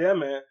 Yeah,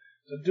 man.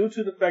 So due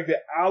to the fact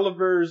that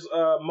Oliver's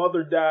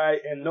mother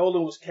died and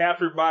Nolan was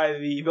captured by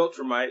the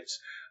Viltrumites,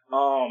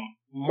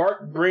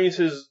 Mark brings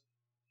his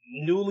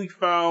newly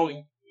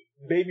found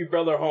baby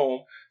brother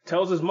home,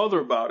 tells his mother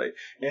about it,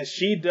 and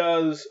she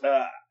does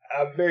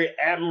a very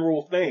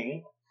admirable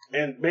thing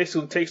and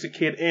basically takes the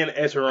kid in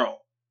as her own.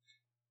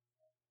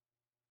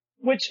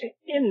 Which,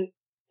 in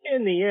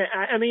the end,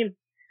 I mean,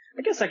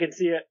 I guess I can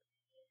see it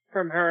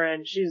from her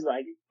end. She's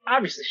like,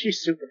 obviously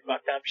she's super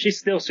fucked up. She's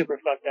still super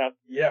fucked up.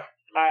 Yeah.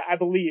 I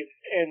believe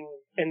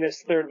in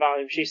this third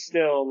volume, she's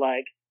still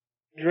like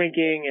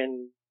drinking,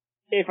 and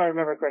if I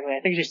remember correctly,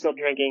 I think she's still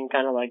drinking,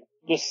 kind of like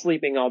just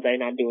sleeping all day,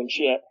 not doing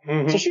shit.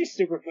 Mm-hmm. So she's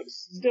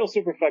still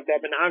super fucked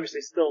up, and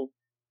obviously still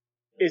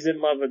is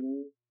in love with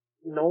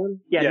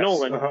Nolan. Yeah, yes.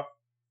 Nolan. Uh-huh.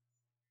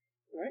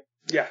 Right?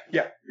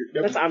 Yeah.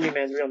 That's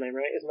Omni-Man's real name,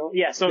 right? Is Nolan?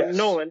 Yeah. So yes.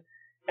 Nolan,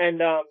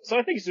 and so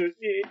I think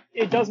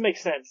it does make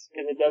sense,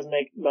 because it does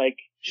make like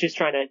she's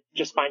trying to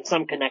just find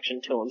some connection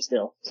to him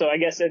still. So I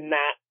guess in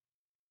that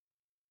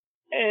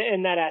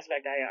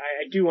aspect,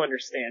 I do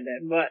understand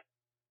it, but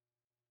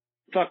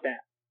fuck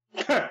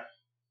that.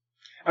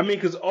 I mean,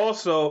 because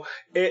also,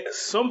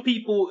 some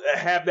people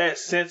have that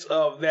sense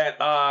of that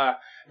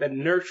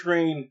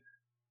nurturing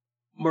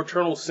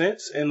maternal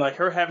sense, and like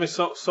her having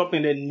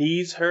something that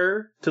needs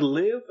her to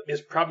live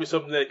is probably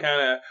something that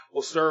kind of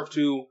will serve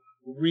to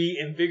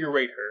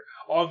reinvigorate her.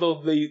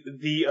 Although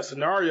the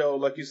scenario,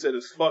 like you said,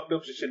 is fucked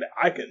up shit that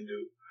I couldn't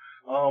do.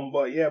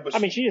 But I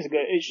mean, she is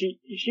good.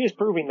 She is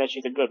proving that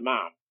she's a good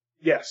mom.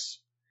 Yes.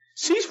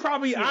 She's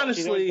probably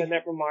honestly... She's been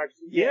there for March.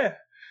 Yeah.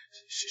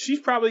 She's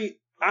probably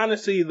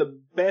honestly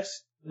the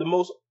best, the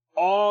most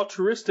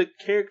altruistic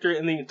character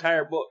in the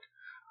entire book.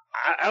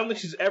 I don't think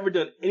she's ever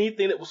done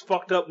anything that was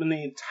fucked up in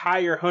the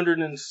entire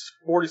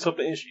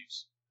 140-something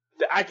issues.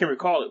 That I can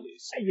recall, at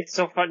least.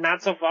 So far,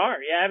 not so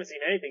far. Yeah, I haven't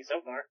seen anything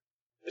so far.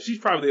 She's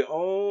probably the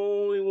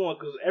only one,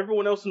 because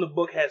everyone else in the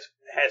book has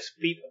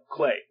feet of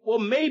clay. Well,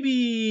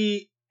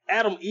 maybe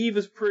Adam Eve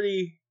is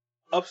pretty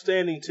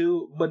upstanding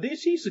too, but did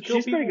she used to kill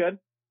people? She's pretty good.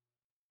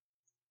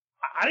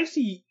 I didn't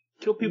see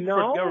kill people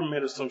for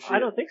government or some shit. I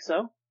don't think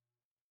so.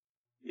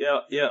 Yeah,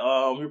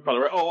 you're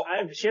probably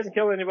right. She hasn't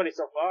killed anybody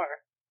so far.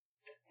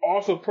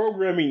 Also,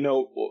 programming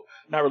note, well,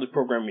 not really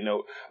programming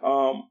note,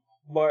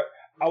 but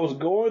I was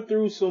going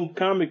through some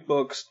comic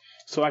books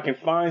so I can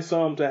find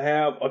some to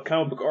have a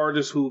comic book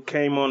artist who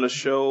came on the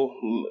show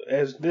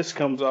as this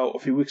comes out a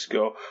few weeks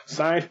ago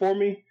sign for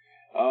me.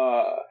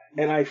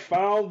 And I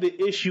found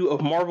the issue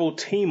of Marvel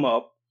Team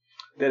Up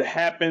that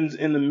happens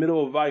in the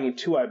middle of Volume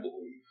 2, I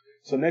believe.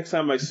 So next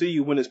time I see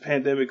you when this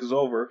pandemic is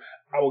over,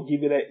 I will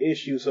give you that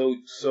issue so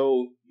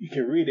you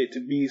can read it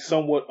to be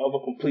somewhat of a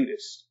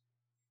completist.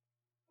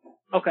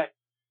 Okay.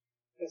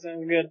 That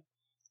sounds good.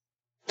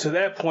 To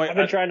that point, I've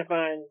been trying to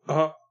find...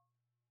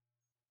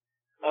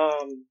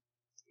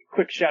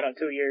 quick shout out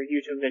to your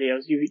YouTube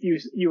videos.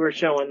 You were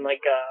showing,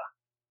 like,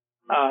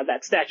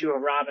 that statue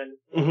of Robin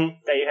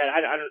that you had.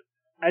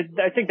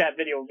 I think that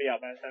video will be out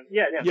by the time.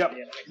 Yeah.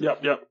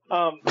 Yep.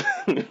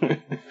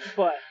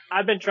 But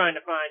I've been trying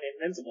to find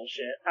Invincible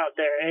shit out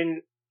there,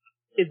 and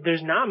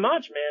there's not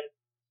much, man.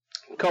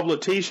 A couple of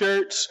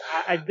T-shirts.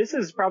 This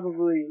is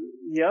probably,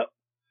 yep.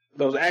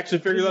 Those action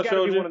figures I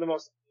showed you? One of the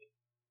most,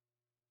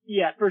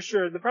 yeah, for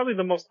sure. Probably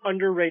the most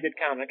underrated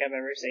comic I've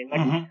ever seen.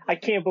 Like, I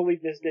can't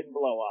believe this didn't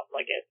blow up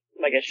like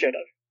it should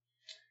have.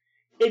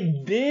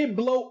 It did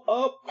blow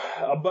up,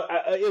 but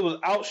it was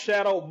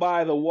outshadowed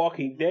by The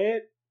Walking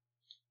Dead.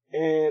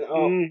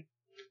 And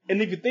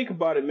if you think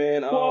about it,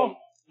 man,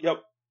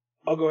 yep.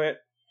 I'll go ahead.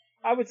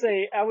 I would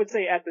say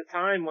at the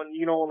time when,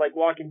 like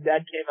Walking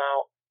Dead came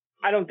out,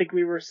 I don't think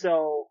we weren't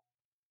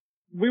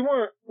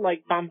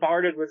like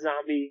bombarded with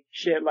zombie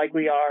shit like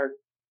we are.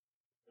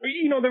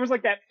 There was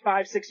like that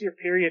 5-6 year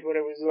period when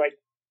it was like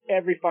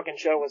every fucking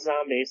show was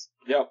zombies.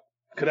 Yep.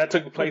 Cause that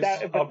took the place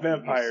of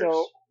vampires.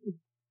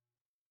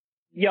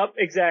 Yep,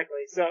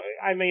 exactly. So,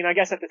 I mean, I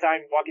guess at the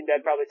time, Walking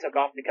Dead probably took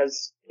off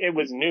because it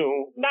was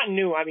new. Not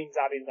new, I mean,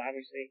 zombies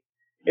obviously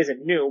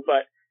isn't new,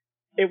 but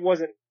it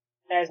wasn't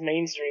as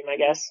mainstream, I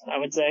guess, I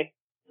would say,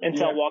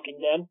 until Walking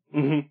Dead.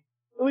 Mm-hmm.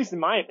 At least in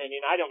my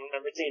opinion, I don't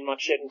remember seeing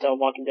much shit until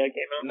Walking Dead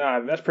came out. Nah,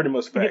 that's pretty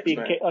much facts, you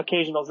get the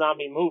occasional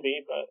zombie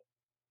movie, but...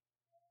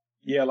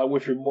 Yeah, like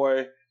with your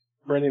boy,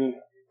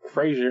 Brendan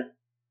Fraser.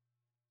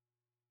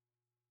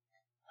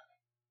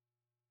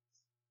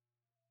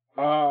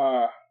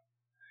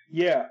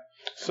 Yeah,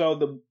 so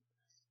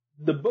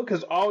the book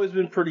has always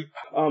been pretty,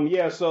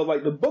 so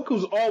like the book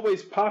was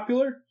always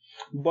popular,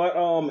 but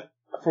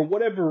for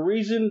whatever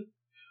reason,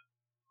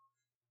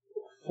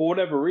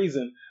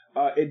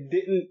 it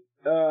didn't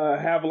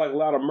have like a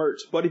lot of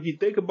merch. But if you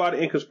think about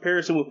it in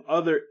comparison with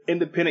other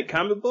independent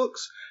comic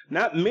books,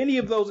 not many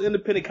of those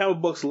independent comic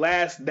books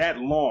last that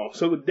long.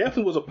 So it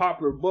definitely was a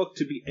popular book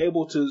to be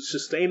able to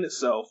sustain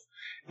itself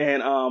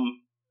and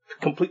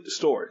complete the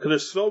story. Because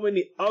there's so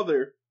many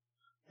other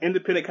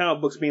independent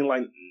comic books being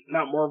like,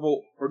 not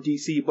Marvel or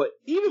DC, but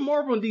even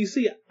Marvel and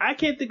DC, I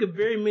can't think of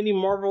very many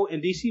Marvel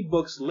and DC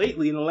books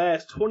lately in the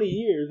last 20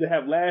 years that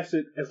have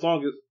lasted as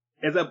long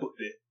as that book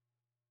did.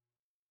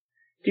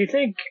 Do you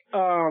think,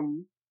 but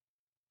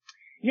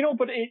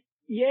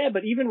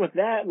even with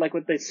that, like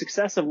with the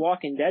success of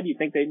Walking Dead, you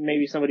think that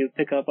maybe somebody would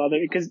pick up other,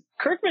 because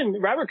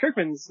Robert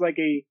Kirkman's like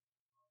I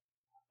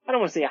don't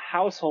want to say a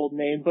household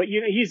name, but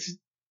he's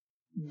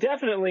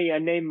definitely a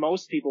name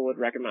most people would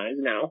recognize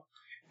now.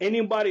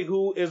 Anybody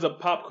who is a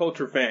pop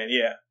culture fan,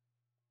 yeah.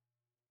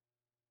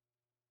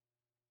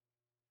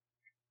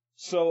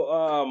 So,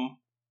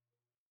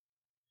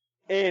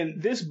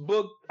 and this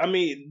book, I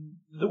mean,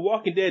 The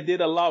Walking Dead did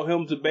allow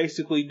him to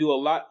basically do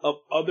a lot of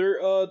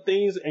other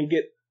things and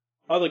get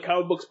other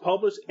comic books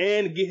published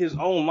and get his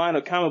own line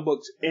of comic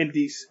books in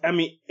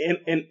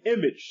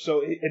Image.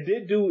 So it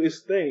did do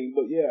its thing,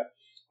 but yeah.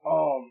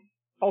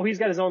 He's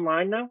got his own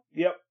line now?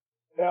 Yep.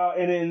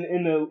 And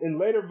in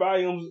later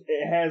volumes,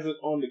 it has it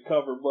on the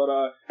cover,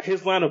 but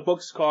his line of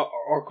books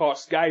are called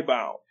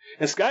Skybound,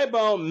 and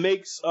Skybound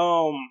makes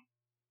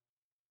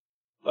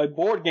like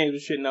board games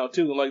and shit now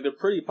too. Like they're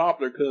pretty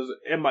popular because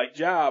at my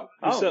job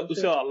we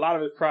sell a lot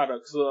of his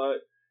products.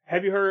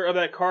 Have you heard of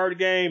that card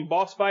game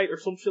Boss Fight or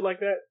some shit like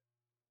that?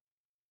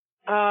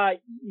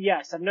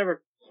 Yes, I've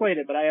never played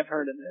it, but I have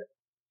heard of it.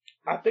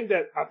 I think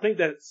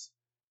that's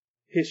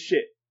his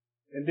shit.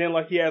 And then,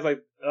 like, he has,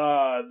 like,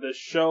 the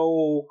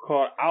show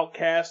called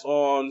Outcast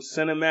on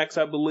Cinemax,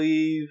 I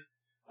believe.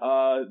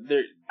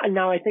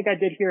 Now, I think I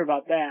did hear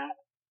about that.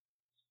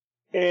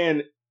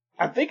 And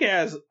I think it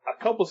has a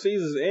couple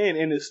seasons in,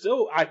 and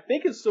I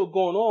think it's still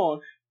going on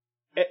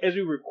as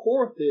we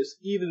record this,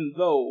 even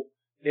though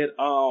it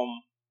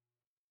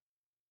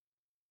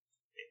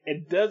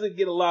doesn't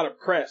get a lot of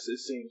press, it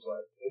seems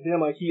like. And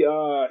then, like, he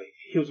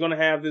was going to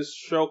have this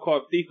show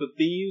called Thief of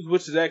Thieves,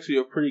 which is actually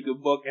a pretty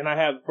good book, and I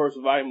have the first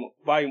volume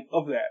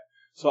of that.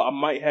 So I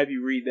might have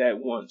you read that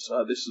once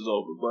this is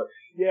over. But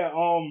yeah,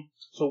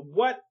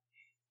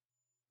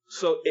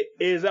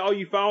 is that all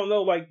you found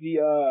though? Like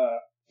the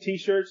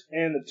T-shirts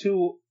and the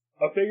two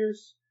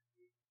figures?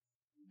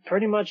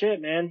 Pretty much it,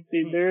 man.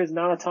 There is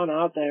not a ton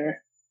out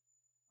there.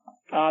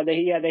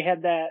 They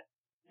had that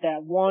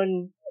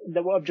one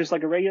just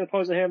like a regular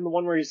pose of him, the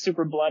one where he's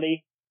super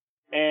bloody,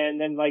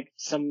 and then like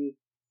some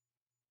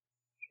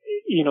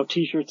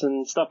T-shirts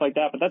and stuff like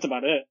that, but that's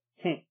about it.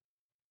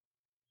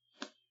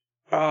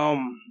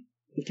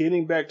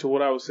 getting back to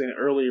what I was saying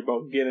earlier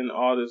about getting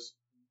all this,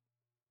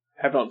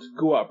 having all this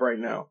go up right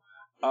now,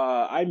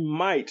 I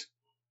might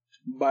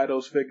buy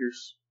those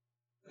figures.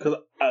 Because,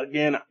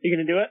 again, You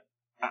gonna do it?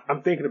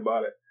 I'm thinking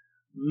about it.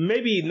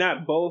 Maybe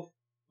not both,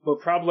 but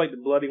probably like the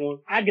bloody one.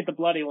 I'd get the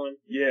bloody one.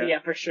 Yeah. Yeah,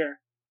 for sure.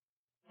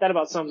 That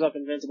about sums up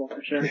Invincible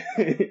for sure.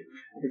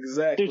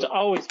 Exactly. Dude's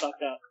always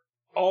fucked up.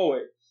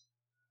 Always.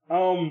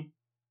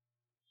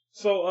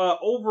 So,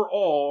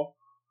 overall,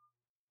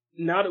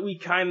 now that we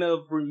kind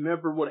of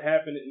remember what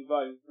happened in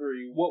Volume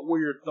 3, what were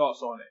your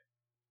thoughts on it?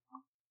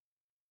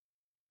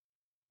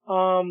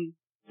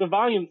 The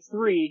Volume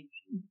 3,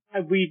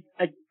 I'm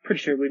pretty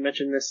sure we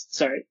mentioned this,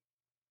 sorry,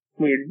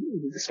 weird,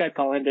 the Skype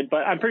call ended,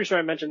 but I'm pretty sure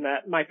I mentioned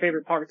that my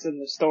favorite parts in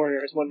the story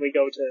is when we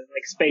go to,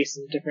 like, space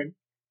and different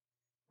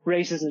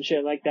races and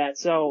shit like that.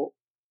 So,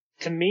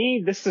 to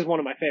me, this is one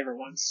of my favorite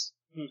ones,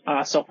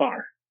 so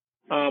far.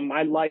 I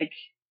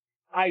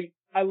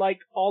like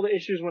all the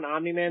issues when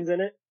Omni-Man's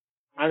in it.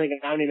 I think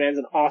Omni-Man's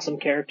an awesome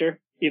character,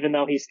 even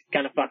though he's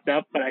kind of fucked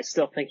up, but I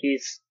still think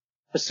he's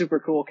a super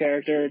cool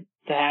character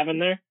to have in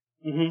there.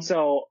 Mm-hmm.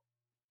 So,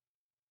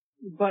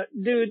 but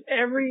dude,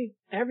 every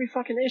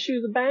fucking issue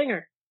is a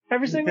banger.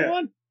 Every single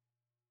one.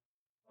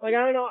 Like,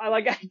 I don't know,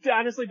 I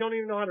honestly don't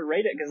even know how to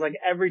rate it, cause like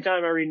every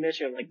time I read an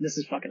issue, I'm like, this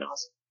is fucking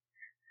awesome.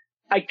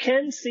 I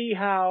can see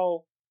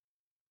how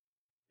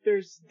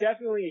there's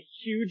definitely a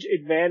huge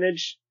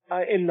advantage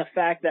in the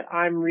fact that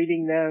I'm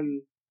reading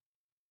them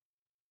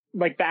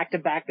like back to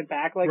back to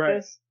back like Right.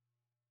 this.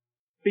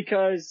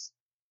 Because,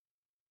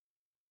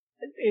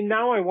 and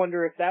now I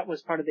wonder if that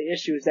was part of the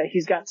issue, is that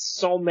he's got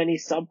so many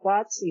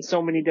subplots and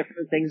so many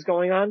different things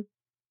going on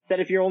that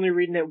if you're only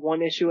reading it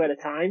one issue at a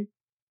time,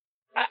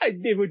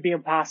 it would be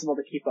impossible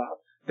to keep up.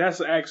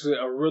 That's actually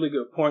a really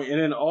good point. And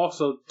then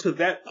also, to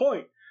that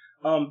point,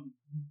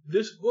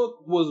 this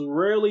book was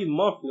rarely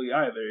monthly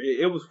either.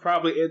 It was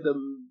probably at the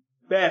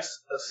best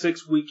a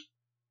 6 week,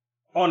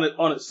 on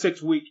a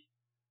 6 week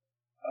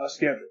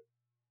schedule.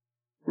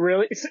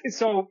 Really?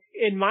 So,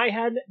 in my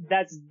head,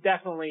 that's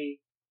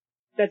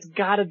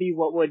gotta be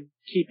what would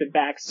keep it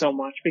back so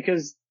much,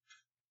 because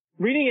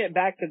reading it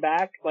back to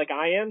back, like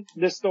I am,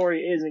 this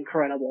story is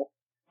incredible.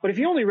 But if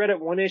you only read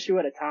it one issue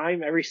at a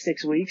time every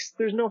 6 weeks,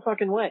 there's no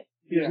fucking way.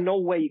 There's no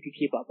way you could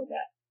keep up with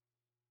that.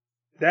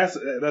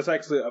 That's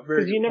actually a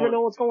very Because you never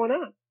know what's going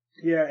on.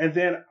 Yeah, and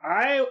then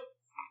I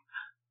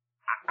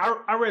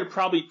read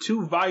probably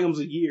 2 volumes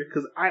a year,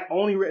 because I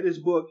only read this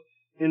book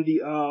in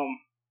the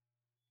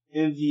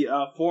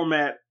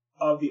format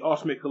of the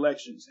Ultimate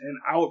Collections, and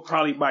I would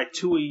probably buy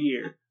 2 a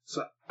year.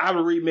 So I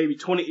would read maybe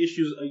 20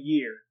 issues a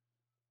year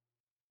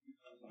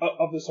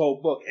of this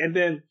whole book, and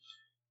then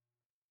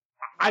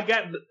I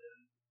got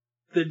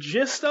the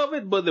gist of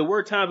it, but there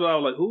were times where I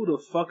was like, "Who the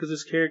fuck is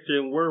this character,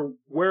 and where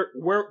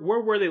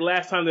were they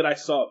last time that I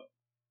saw them?"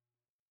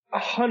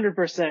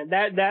 100%.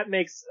 That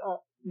makes,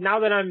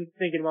 now that I'm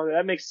thinking about it,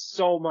 that makes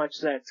so much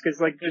sense.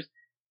 Cause like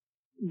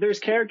there's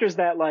characters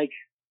that like,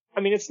 I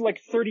mean, it's like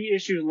 30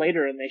 issues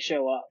later and they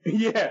show up.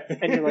 Yeah.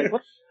 And you're like,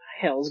 what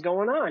the hell's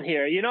going on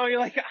here? You know, you're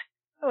like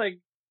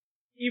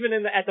even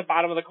at the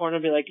bottom of the corner,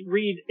 be like,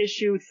 read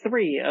issue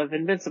 3 of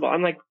Invincible.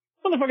 I'm like,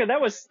 motherfucker,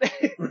 that was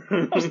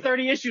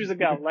 30 issues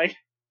ago. Like,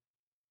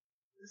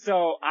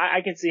 so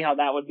I can see how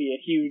that would be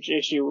a huge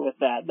issue with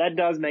that. That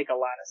does make a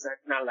lot of sense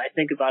now that I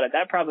think about it.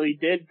 That probably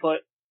did put,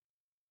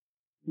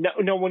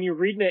 no, when you're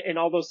reading it and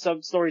all those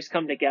sub-stories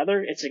come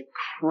together, it's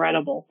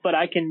incredible. But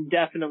I can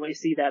definitely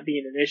see that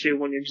being an issue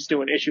when you're just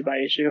doing issue by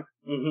issue.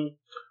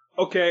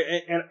 Mm-hmm.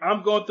 Okay, and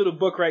I'm going through the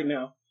book right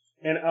now.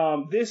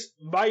 And this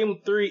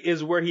volume 3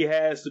 is where he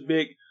has the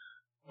big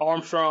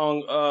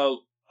Armstrong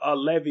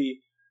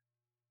Levy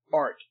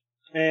arc.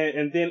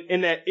 And then in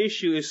that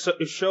issue,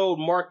 it showed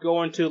Mark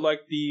going to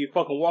like the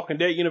fucking Walking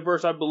Dead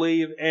universe, I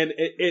believe, and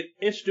it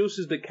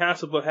introduces the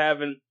concept of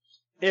having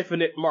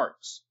infinite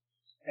marks.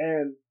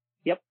 And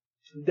yep,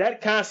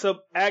 that concept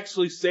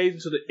actually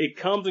stays it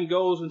comes and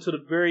goes into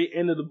the very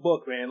end of the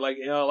book, man. Like,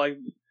 you know, like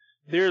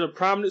there's a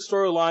prominent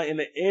storyline in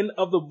the end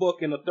of the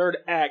book in the 3rd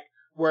act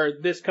where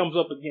this comes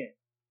up again.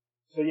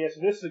 So yes,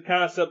 this is a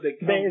concept that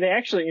they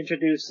actually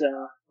introduce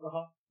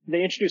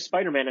they introduce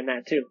Spider-Man in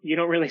that too. You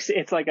don't really see,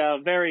 it's like a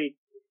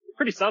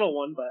pretty subtle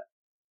one, but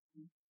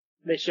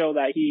they show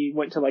that he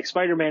went to like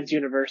Spider-Man's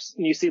universe,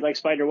 and you see like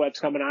spider webs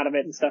coming out of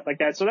it and stuff like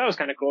that. So that was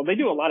kind of cool. They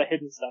do a lot of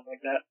hidden stuff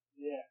like that.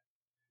 Yeah.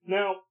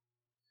 Now,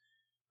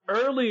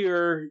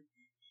 earlier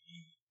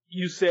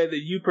you said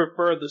that you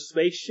prefer the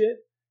space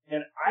shit,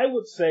 and I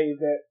would say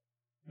that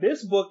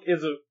this book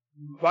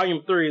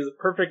Volume 3 is a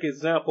perfect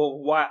example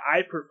of why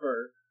I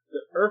prefer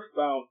the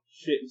Earthbound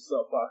shit and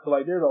stuff.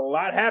 Like, there's a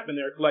lot happening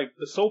there. Like,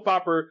 the soap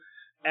opera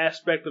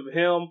aspect of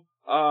him,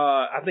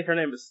 I think her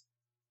name is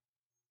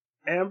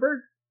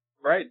Amber,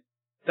 right?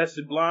 That's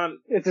the blonde.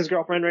 It's his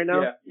girlfriend right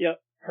now? Yeah. Yep.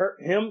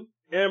 Him,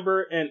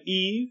 Amber, and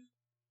Eve.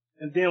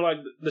 And then, like,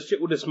 the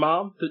shit with his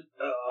mom,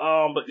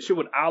 but the shit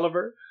with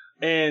Oliver.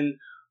 And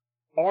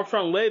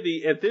Armstrong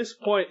Levy, at this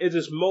point, is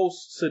his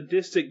most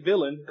sadistic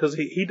villain, because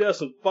he does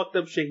some fucked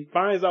up shit. He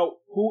finds out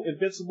who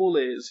Invincible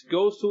is,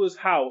 goes to his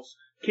house,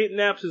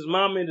 kidnaps his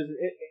mom and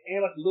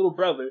like a little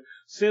brother,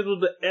 sends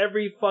them to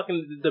every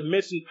fucking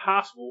dimension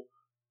possible,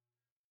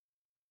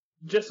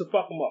 just to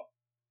fuck him up.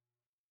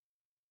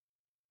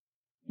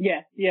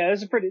 Yeah,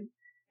 his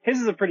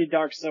is a pretty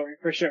dark story,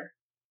 for sure.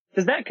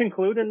 Does that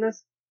conclude in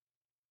this?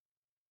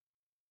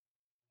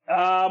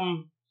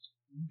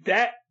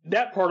 That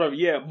part of it,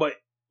 yeah, but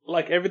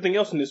like everything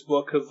else in this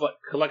book, cause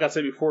like I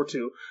said before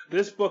too,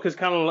 this book is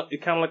kind of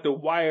like the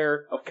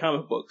Wire of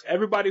comic books.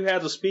 Everybody who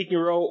has a speaking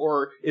role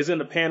or is in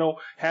the panel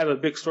has a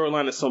big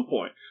storyline at some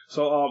point.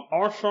 So,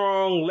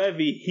 Armstrong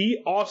Levy,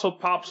 he also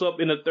pops up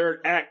in the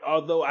third act,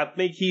 although I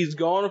think he's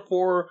gone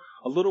for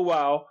a little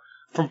while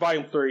from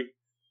volume 3.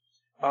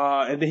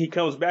 And then he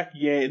comes back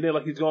again, and then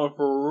like he's gone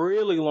for a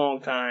really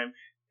long time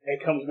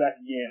and comes back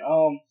again.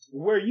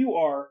 Where you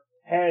are,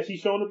 has he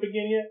shown up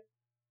again yet?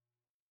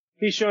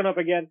 He's shown up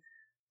again.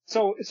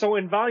 So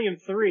in volume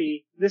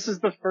 3, this is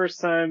the first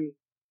time,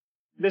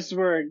 this is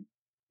where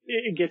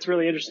it gets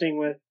really interesting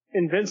with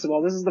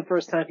Invincible. This is the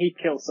first time he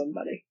kills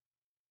somebody.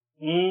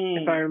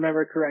 If I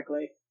remember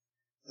correctly.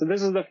 So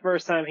this is the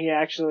first time he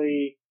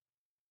actually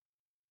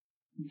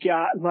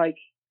got, like,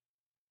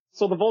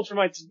 so the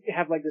Viltrumites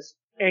have, like, this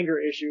anger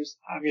issues.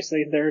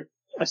 Obviously, they're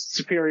a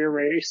superior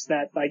race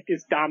that, like,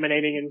 is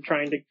dominating and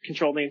trying to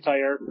control the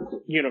entire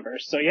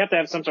universe. So you have to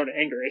have some sort of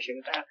anger issue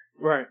with that.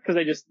 Right. Because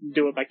they just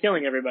do it by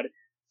killing everybody.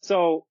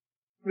 So,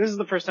 this is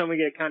the first time we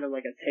get kind of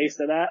like a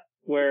taste of that,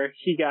 where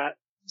he got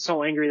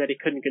so angry that he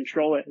couldn't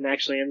control it and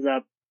actually ends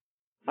up,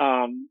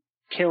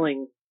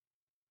 killing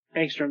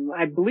Angstrom.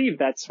 I believe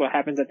that's what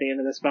happens at the end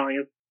of this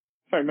volume,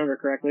 if I remember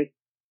correctly.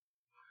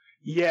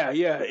 Yeah,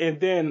 and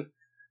then,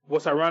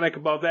 what's ironic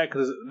about that,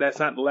 because that's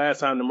not the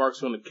last time the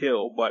Mark's going to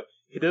kill, but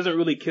he doesn't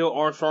really kill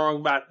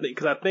Armstrong,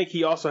 because I think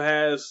he also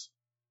has,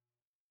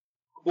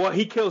 well,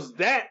 he kills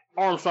that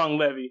Armstrong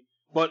Levy,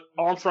 but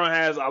Armstrong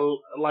has an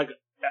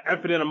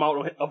infinite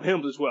amount of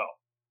him as well.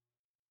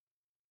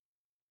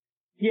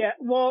 Yeah,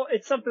 well,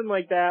 it's something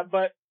like that,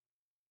 but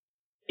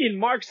in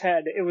Mark's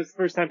head, it was the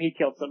first time he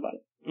killed somebody.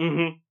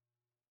 Mm-hmm.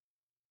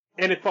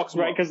 And it fucks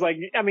him right, up. because, like,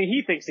 I mean,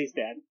 he thinks he's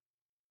dead.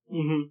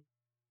 Mm-hmm.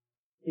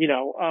 You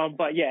know,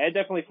 but yeah, it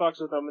definitely fucks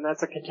with him, and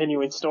that's a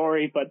continuing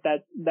story, but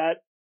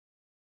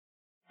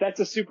that's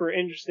a super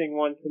interesting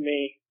one to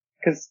me,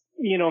 because,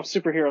 you know,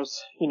 superheroes,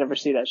 you never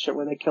see that shit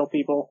where they kill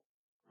people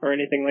or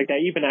anything like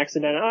that, even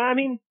accidental. I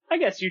mean, I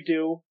guess you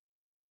do,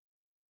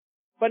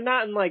 but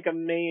not in like a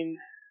main,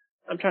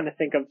 I'm trying to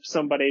think of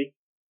somebody.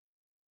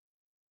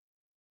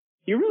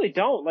 You really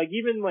don't, like,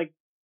 even like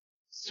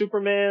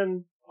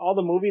Superman, all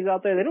the movies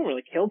out there, they don't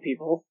really kill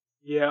people.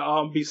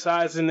 Yeah,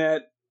 besides in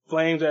that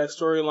Flames, that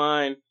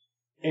storyline,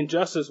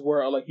 Injustice,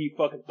 where like he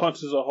fucking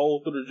punches a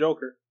hole through the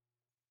Joker.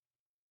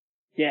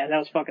 Yeah, that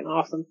was fucking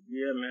awesome.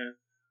 Yeah, man.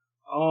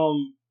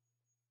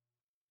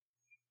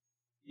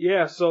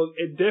 Yeah, so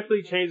it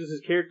definitely changes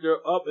his character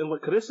up, and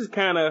look, 'cause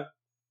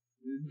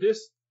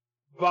this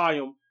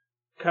volume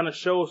kind of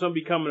shows him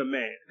becoming a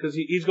man, because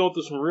he's going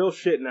through some real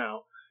shit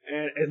now,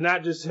 and it's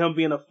not just him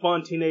being a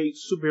fun teenage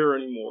superhero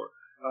anymore.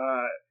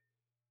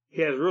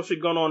 He has real shit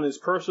going on in his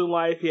personal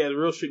life. He has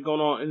real shit going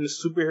on in the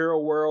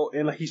superhero world,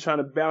 and like he's trying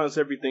to balance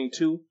everything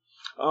too.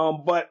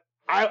 But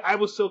I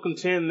would still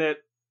contend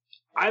that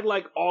I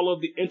like all of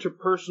the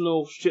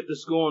interpersonal shit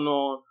that's going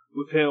on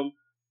with him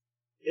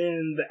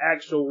in the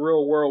actual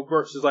real world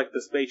versus like the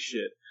space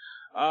shit.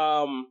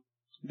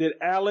 Did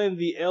Alan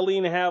the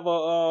alien have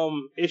a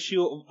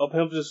issue of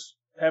him just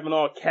having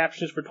all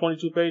captions for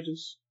 22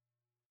 pages?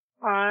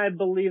 I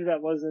believe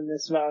that was in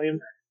this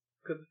volume.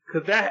 Cause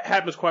that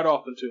happens quite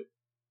often too.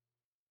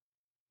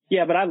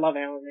 Yeah, but I love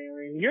Alan the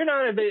Alien. You're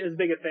not as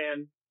big a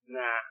fan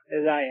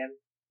as I am.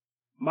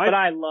 But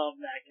I love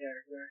that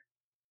character.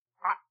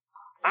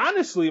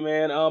 Honestly,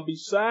 man,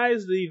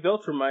 besides the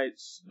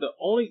Viltrumites, the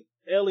only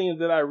alien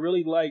that I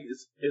really like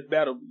is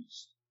Battle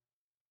Beast.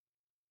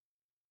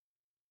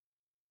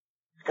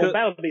 Well,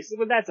 Battle Beast,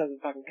 but that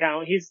doesn't fucking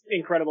count. He's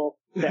incredible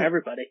to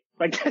everybody.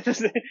 Like, that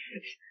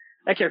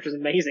character's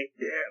amazing.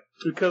 Yeah.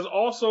 Because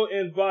also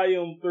in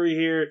volume 3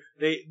 here,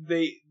 they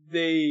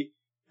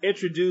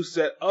introduce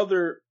that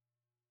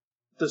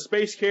the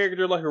space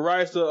character, like, who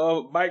rides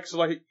the bikes,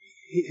 like,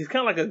 he's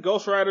kind of like a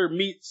Ghost Rider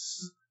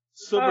meets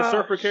Silver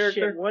Surfer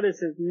character. Shit, what is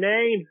his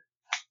name?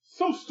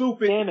 Some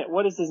stupid. Damn it,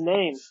 what is his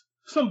name?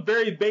 Some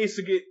very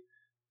basic, can't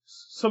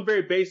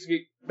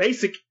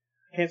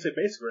say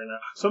basic right now.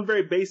 Some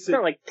very basic. It's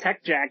not like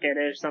Tech Jacket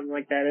or something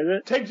like that, is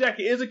it? Tech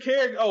Jacket is a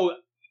character. Oh,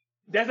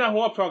 that's not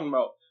who I'm talking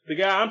about. The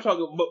guy I'm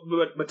talking,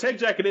 but Tech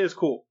Jacket is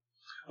cool.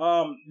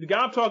 The guy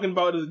I'm talking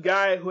about is a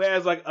guy who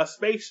has like a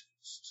space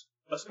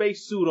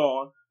suit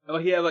on, and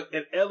like he has like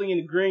an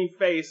alien green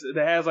face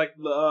that has like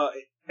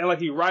and like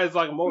he rides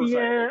like a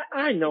motorcycle. Yeah,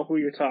 I know who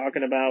you're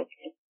talking about.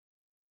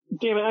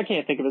 Damn it, I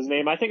can't think of his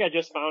name. I think I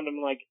just found him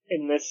like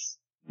in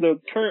the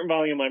current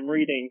volume I'm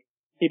reading.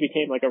 He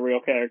became like a real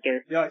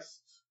character. Yeah, like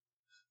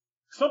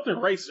something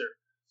racer.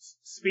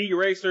 Speed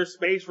Racer,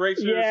 Space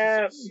Racer.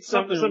 Yeah,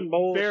 something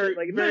bullshit. Very,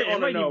 like, very it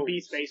on might the nose. even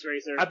be Space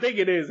Racer. I think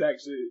it is,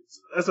 actually.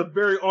 That's a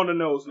very on the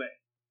nose name.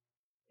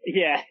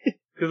 Yeah.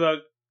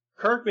 Because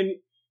Kirkman,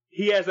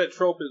 he has that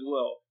trope as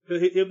well.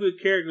 He'll be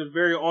a character with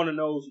very on the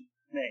nose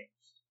names.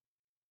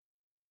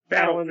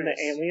 Alan the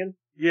Alien.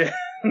 Yeah.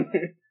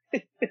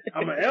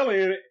 I'm an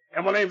alien,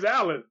 and my name's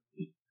Alan.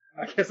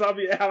 I guess I'll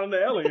be Alan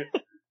the Alien.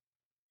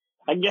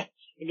 I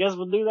guess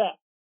we'll do that.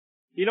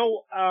 You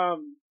know,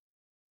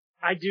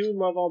 I do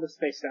love all the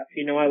space stuff.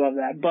 You know I love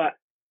that. But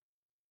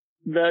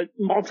the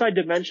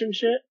multi-dimension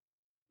shit,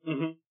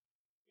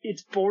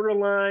 it's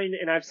borderline,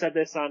 and I've said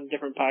this on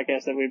different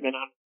podcasts that we've been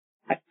on,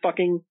 I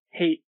fucking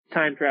hate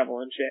time travel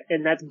and shit.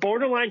 And that's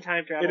borderline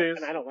time travel,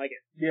 and I don't like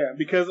it. Yeah,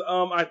 because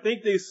I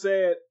think they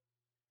said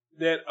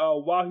that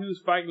while he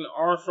was fighting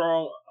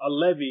Armstrong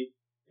Levy,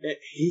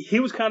 he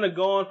was kind of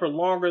gone for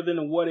longer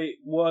than what it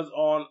was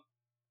on,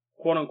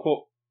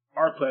 quote-unquote,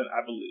 our planet,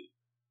 I believe.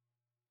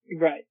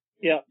 Right,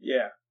 yeah.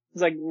 Yeah. It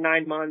was like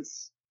 9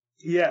 months.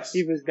 Yes.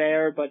 He was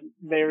there, but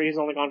he's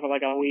only gone for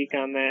like a week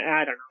on that.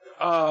 I don't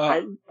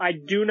know. I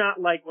do not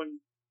like when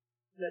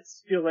that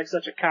feels like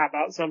such a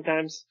cop-out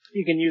sometimes.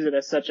 You can use it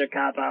as such a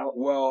cop-out.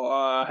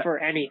 Well, for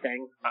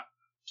anything.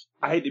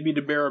 I hate to be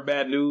the bearer of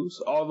bad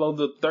news, although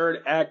the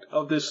third act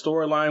of this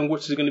storyline,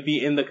 which is going to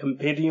be in the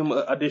compendium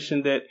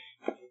edition that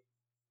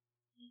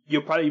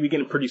you'll probably be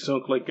getting pretty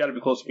soon, like, got to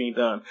be close to being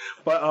done.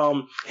 But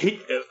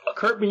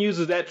Kirkman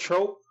uses that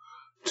trope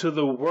to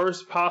the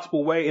worst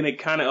possible way, and it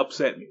kind of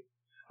upset me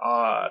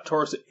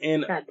towards the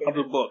end of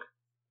the book.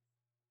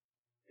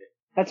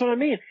 That's what I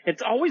mean.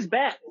 It's always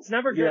bad. It's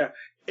never good. Yeah.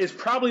 It's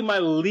probably my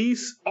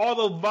least,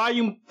 although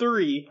Volume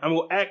 3,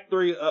 Act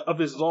 3 of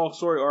this long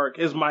story arc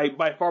is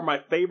by far my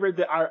favorite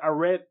that I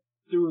read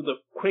through the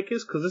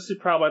quickest, because this is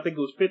probably, I think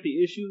it was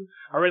 50 issues.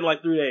 I read it in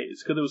like 3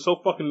 days, because it was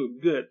so fucking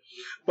good.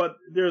 But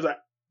there's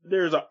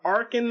an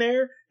arc in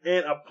there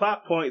and a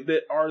plot point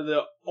that are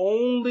the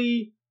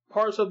only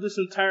parts of this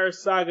entire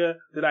saga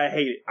that I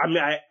hated. I mean,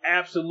 I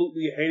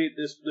absolutely hated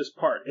this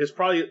part. It's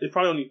probably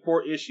only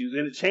 4 issues,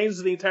 and it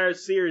changes the entire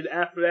series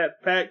after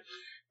that fact.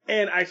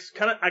 And I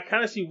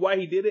kind of see why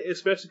he did it,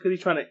 especially because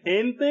he's trying to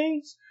end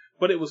things.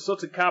 But it was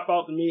such a cop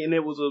out to me, and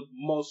it was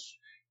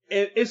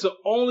it's the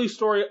only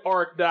story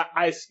arc that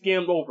I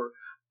skimmed over.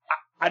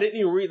 I didn't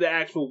even read the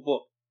actual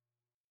book.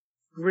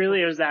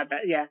 Really, it was that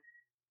bad? Yeah.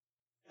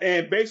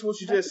 And based on what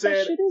you just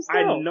said,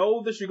 I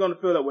know that you're going to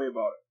feel that way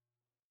about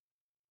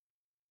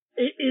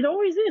it. It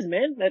always is,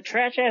 man. That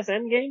trash ass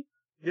Endgame.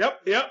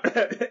 Yep.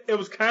 It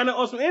was kind of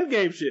on some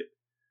Endgame shit.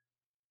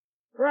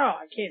 Bro,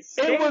 I can't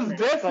stand it. It was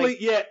definitely,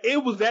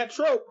 it was that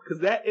trope,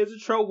 because that is a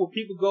trope where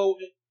people go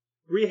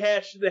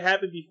rehash shit that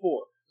happened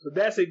before. So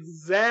that's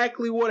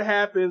exactly what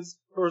happens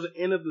towards the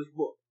end of this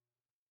book.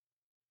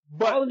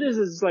 But all it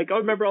is like, oh,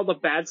 remember all the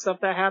bad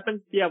stuff that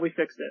happened? Yeah, we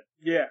fixed it.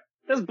 Yeah.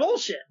 That's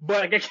bullshit.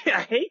 But like,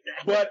 I hate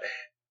that. But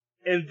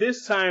in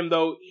this time,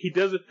 though, he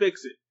doesn't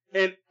fix it.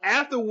 And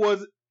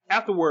afterwards,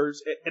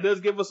 it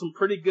does give us some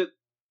pretty good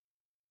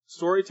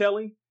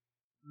storytelling,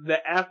 the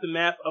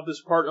aftermath of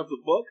this part of the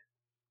book.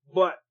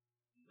 But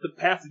the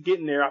path to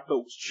getting there, I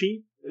felt was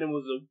cheap, and it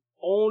was the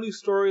only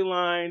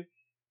storyline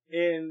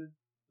in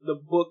the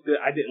book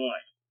that I didn't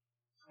like.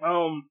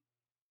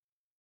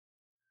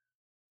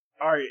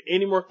 All right,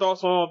 any more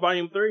thoughts on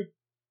Volume 3?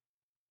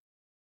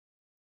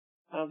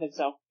 I don't think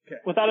so. Okay.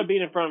 Without it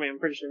being in front of me, I'm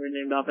pretty sure we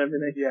named off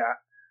everything. Yeah,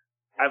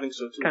 I think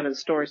so too. Kind of the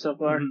story so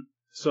far. Mm-hmm.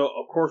 So,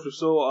 of course, we're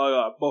still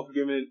both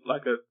giving it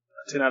like a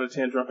 10 out of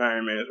 10 Drunk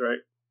Iron Mans, right?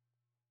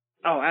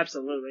 Oh,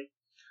 absolutely.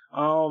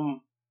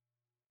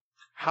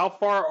 How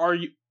far are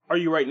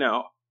you right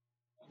now?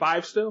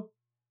 5 still?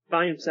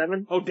 Volume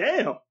 7. Oh,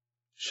 damn.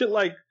 Shit,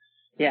 like...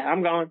 Yeah,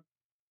 I'm gone.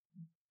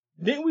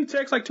 Didn't we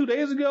text like 2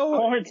 days ago?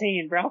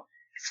 Quarantine, bro.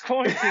 It's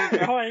quarantine,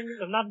 bro.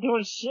 I'm not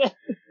doing shit.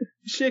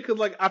 Shit, cause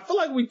like, I feel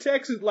like we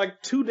texted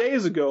like 2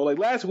 days ago, like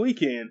last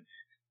weekend,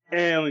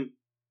 and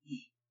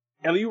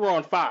you were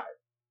on 5.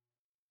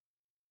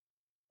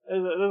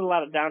 There's a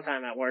lot of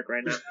downtime at work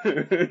right now.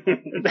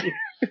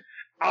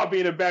 I'll be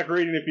in the back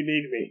reading if you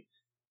need me.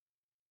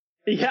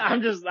 Yeah,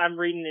 I'm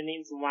reading and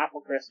eating some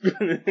waffle crisps.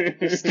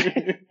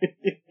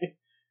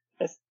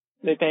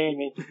 They paying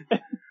me.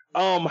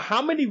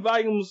 How many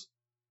volumes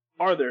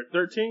are there?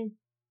 13?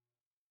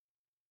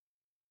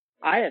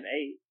 I have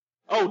 8.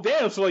 Oh,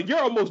 damn, so like, you're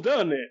almost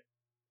done then.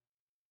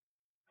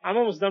 I'm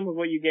almost done with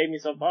what you gave me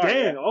so far.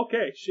 Damn,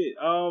 okay, shit.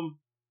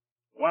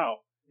 Wow.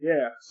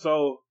 Yeah,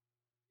 so,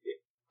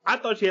 I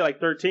thought you had like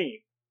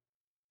 13.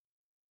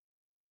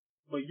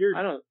 But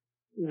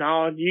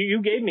no,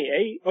 you gave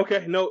me 8.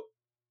 Okay, no.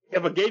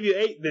 If I gave you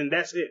 8, then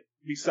that's it.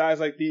 Besides,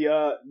 like, the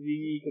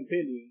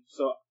compendium.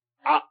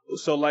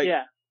 So like,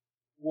 yeah.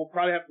 We'll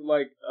probably have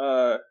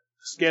to,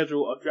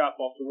 schedule a drop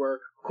off to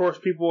work. Of course,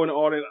 people in the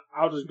audience,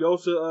 I'll just go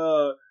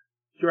to,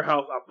 your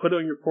house. I'll put it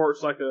on your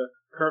porch like a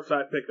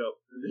curbside pickup.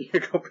 And then you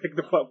go pick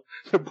the book.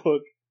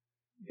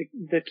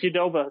 The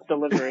Qdoba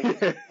delivery.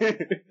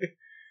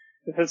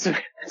 That's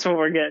what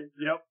we're getting.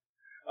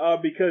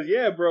 Yep. Because,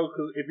 yeah, bro,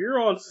 because if you're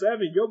on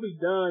 7, you'll be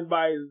done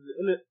by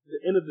the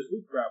end of this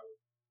week, probably.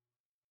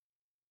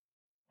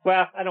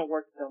 Well, I don't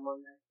work until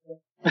Monday.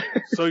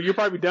 So you'll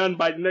probably be done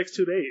by the next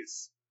 2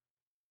 days.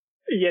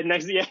 Yeah,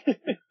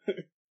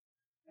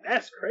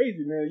 That's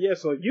crazy, man. Yeah,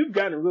 so you've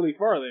gotten really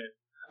far then.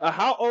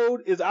 How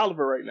old is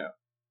Oliver right now?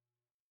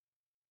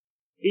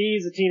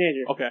 He's a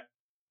teenager. Okay.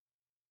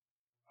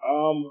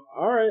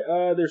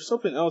 Alright, there's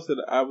something else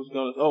that I was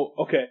gonna,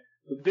 okay.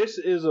 This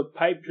is a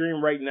pipe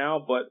dream right now,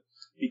 but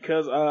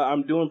because,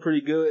 I'm doing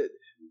pretty good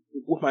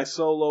with my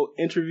solo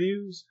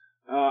interviews,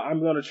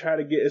 I'm gonna try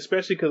to get,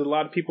 especially because a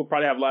lot of people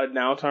probably have a lot of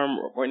downtime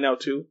right now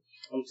too.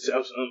 I'm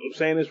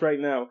saying this right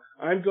now.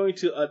 I'm going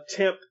to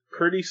attempt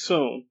pretty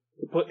soon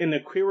to put in a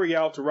query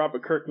out to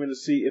Robert Kirkman to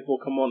see if he'll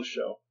come on the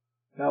show.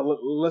 Now,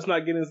 let's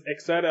not get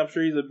excited. I'm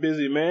sure he's a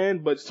busy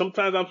man, but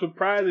sometimes I'm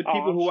surprised at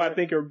people who I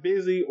think are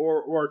busy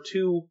or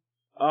too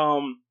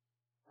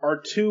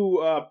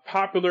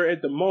popular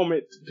at the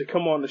moment to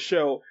come on the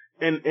show,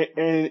 and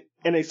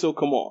they still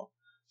come on.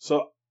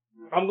 So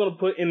I'm gonna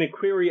put in a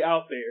query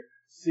out there,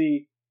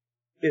 see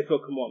if he'll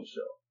come on the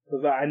show,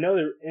 because I know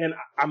that, and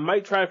I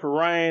might try for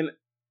Ryan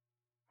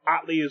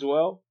Otley as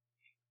well,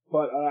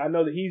 but I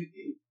know that he's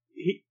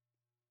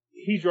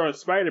drawing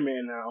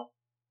Spider-Man now.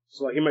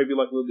 So like, he might be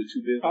like a little bit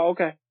too busy. Oh,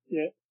 okay.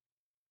 Yeah.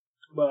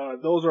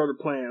 But those are the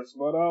plans.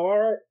 But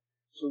alright.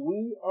 So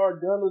we are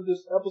done with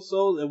this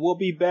episode, and we'll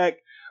be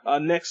back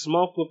next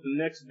month with the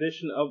next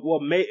edition of,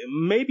 well,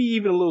 maybe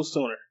even a little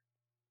sooner.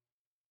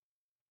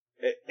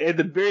 At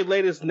the very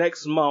latest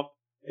next month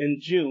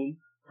in June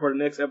for the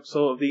next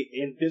episode of the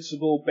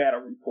Invincible Battle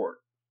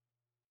Report.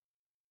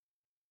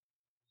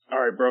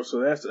 Alright, bro, so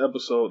that's the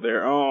episode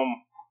there.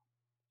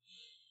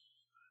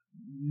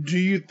 Do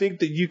you think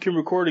that you can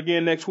record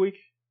again next week?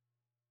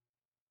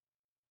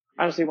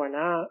 I don't see why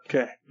not.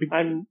 Okay.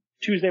 I'm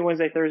Tuesday,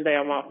 Wednesday, Thursday.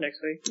 I'm off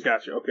next week.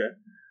 Gotcha. Okay.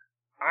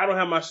 I don't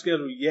have my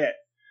schedule yet,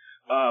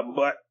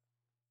 but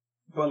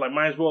like,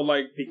 might as well,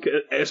 like,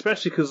 because,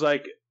 especially because,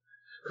 like,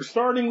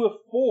 starting with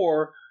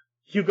 4,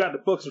 you got the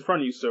books in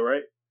front of you still,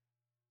 right?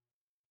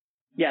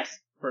 Yes.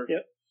 Perfect.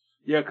 Yep.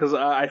 Yeah, because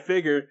I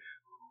figure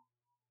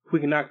we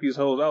can knock these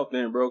hoes out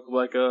then, bro.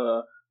 Like,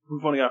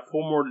 we've only got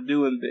 4 more to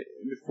do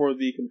before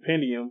the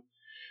compendium,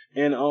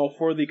 and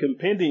for the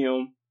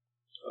compendium.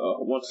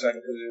 1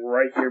 second, because it's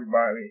right here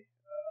by me.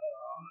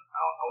 I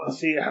want to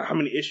see how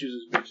many issues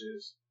this bitch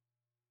is.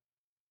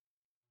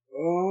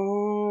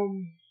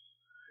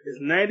 It's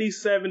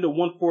 97 to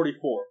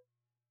 144.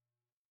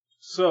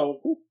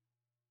 So,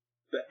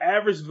 the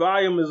average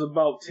volume is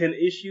about 10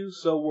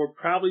 issues, so we'll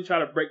probably try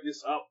to break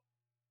this up.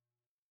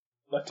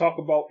 Let's talk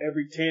about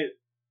every 10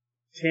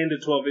 to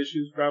 12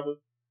 issues, probably.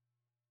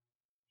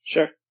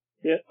 Sure.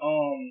 Yeah.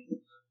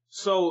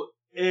 So,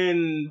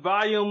 in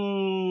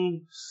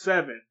volume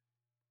 7,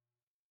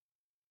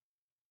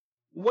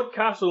 what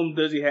costume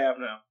does he have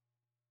now?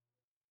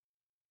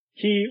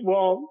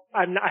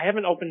 I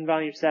haven't opened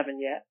volume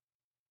 7 yet.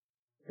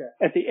 Okay.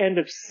 At the end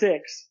of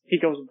 6, he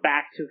goes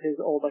back to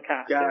his older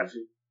costume.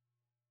 Gotcha.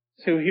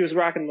 So he was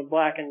rocking the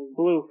black and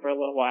blue for a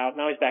little while.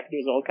 Now he's back to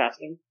his old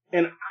costume.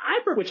 And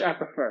which I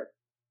prefer.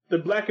 The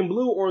black and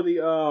blue or the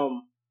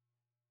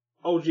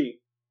OG?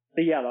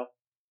 The yellow.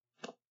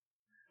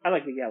 I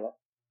like the yellow.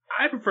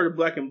 I prefer the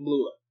black and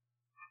blue.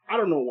 I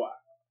don't know why.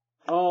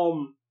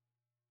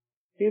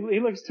 He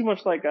looks too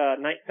much like not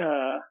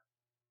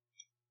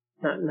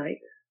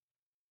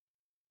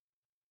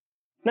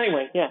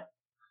Nightwing, yeah.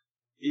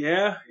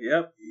 Yeah,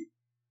 yep. He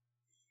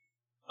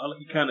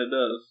kind of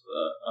does.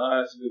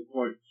 That's a good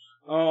point.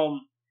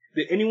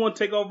 Did anyone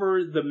take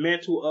over the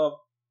mantle of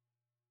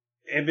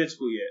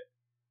Invincible yet?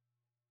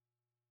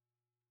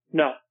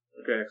 No.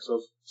 Okay,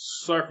 so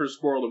sorry for the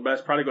spoiler, but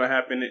that's probably going to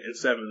happen in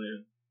 7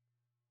 then.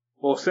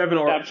 Well, 7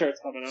 or... I'm sure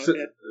it's coming out.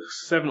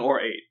 7 or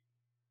 8.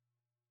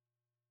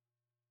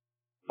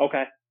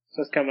 Okay,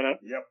 so it's coming up.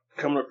 Yep,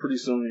 coming up pretty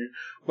soon here.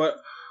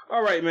 But,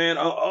 alright, man.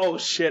 Oh,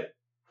 shit.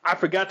 I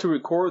forgot to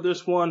record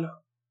this one.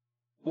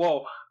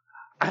 Well,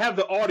 I have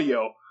the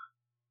audio.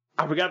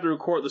 I forgot to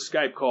record the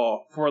Skype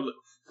call for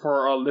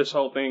this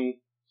whole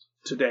thing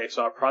today.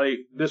 So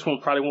this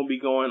one probably won't be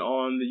going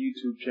on the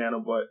YouTube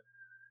channel, but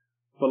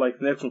like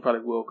the next one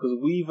probably will. Because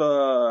we've,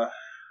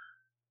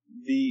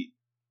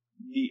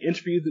 the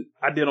interview that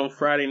I did on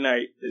Friday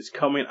night is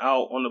coming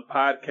out on the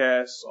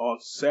podcast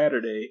on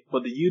Saturday,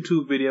 but the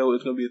YouTube video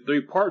is going to be a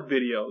 3-part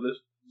video. This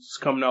is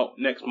coming out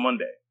next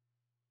Monday.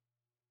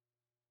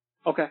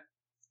 Okay.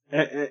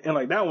 And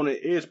like that one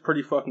is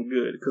pretty fucking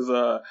good. Because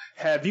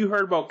have you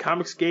heard about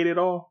Comicsgate at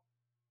all?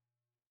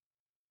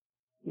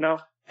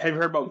 No. Have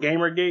you heard about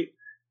Gamergate?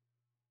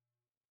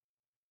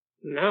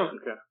 No.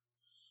 Okay.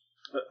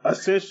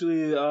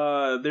 Essentially,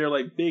 they're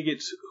like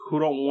bigots who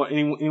don't want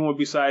anyone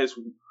besides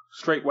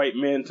straight white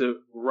men to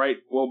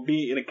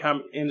be in the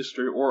comic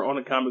industry or on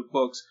the comic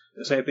books.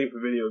 The same thing for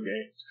video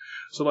games.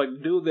 So like the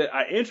dude that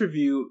I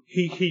interviewed,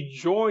 he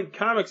joined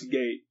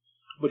Comicsgate,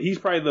 but he's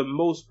probably the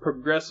most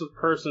progressive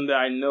person that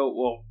I know.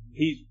 Well,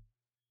 he's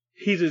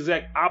the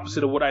exact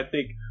opposite of what I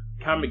think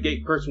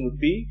Comicsgate person would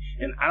be,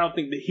 and I don't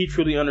think that he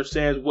truly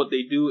understands what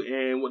they do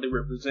and what they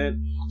represent.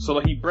 So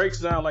like he breaks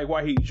down like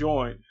why he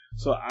joined.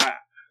 So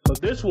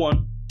this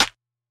one,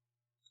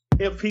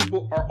 if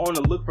people are on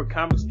the look for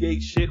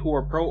Comicsgate shit who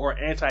are pro or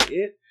anti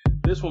it,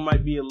 this one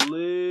might be a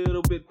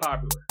little bit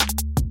popular.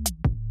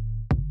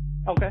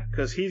 Okay.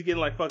 Because he's getting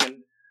like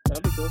fucking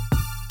That'll be cool.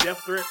 death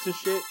threats and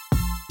shit.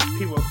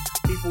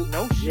 People,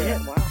 No shit.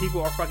 yeah, Wow.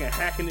 people are fucking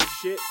hacking his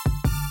shit.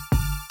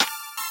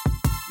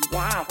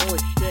 Wow. Holy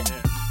shit.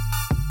 Yeah.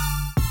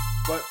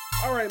 But,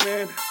 alright,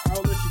 man.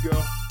 I'll let you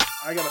go.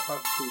 I gotta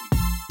talk to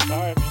Cootie. All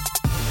right, man.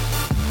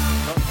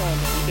 I'm fine,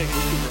 man. You take it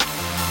easy,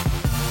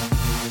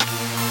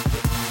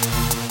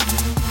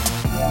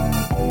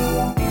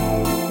 bro.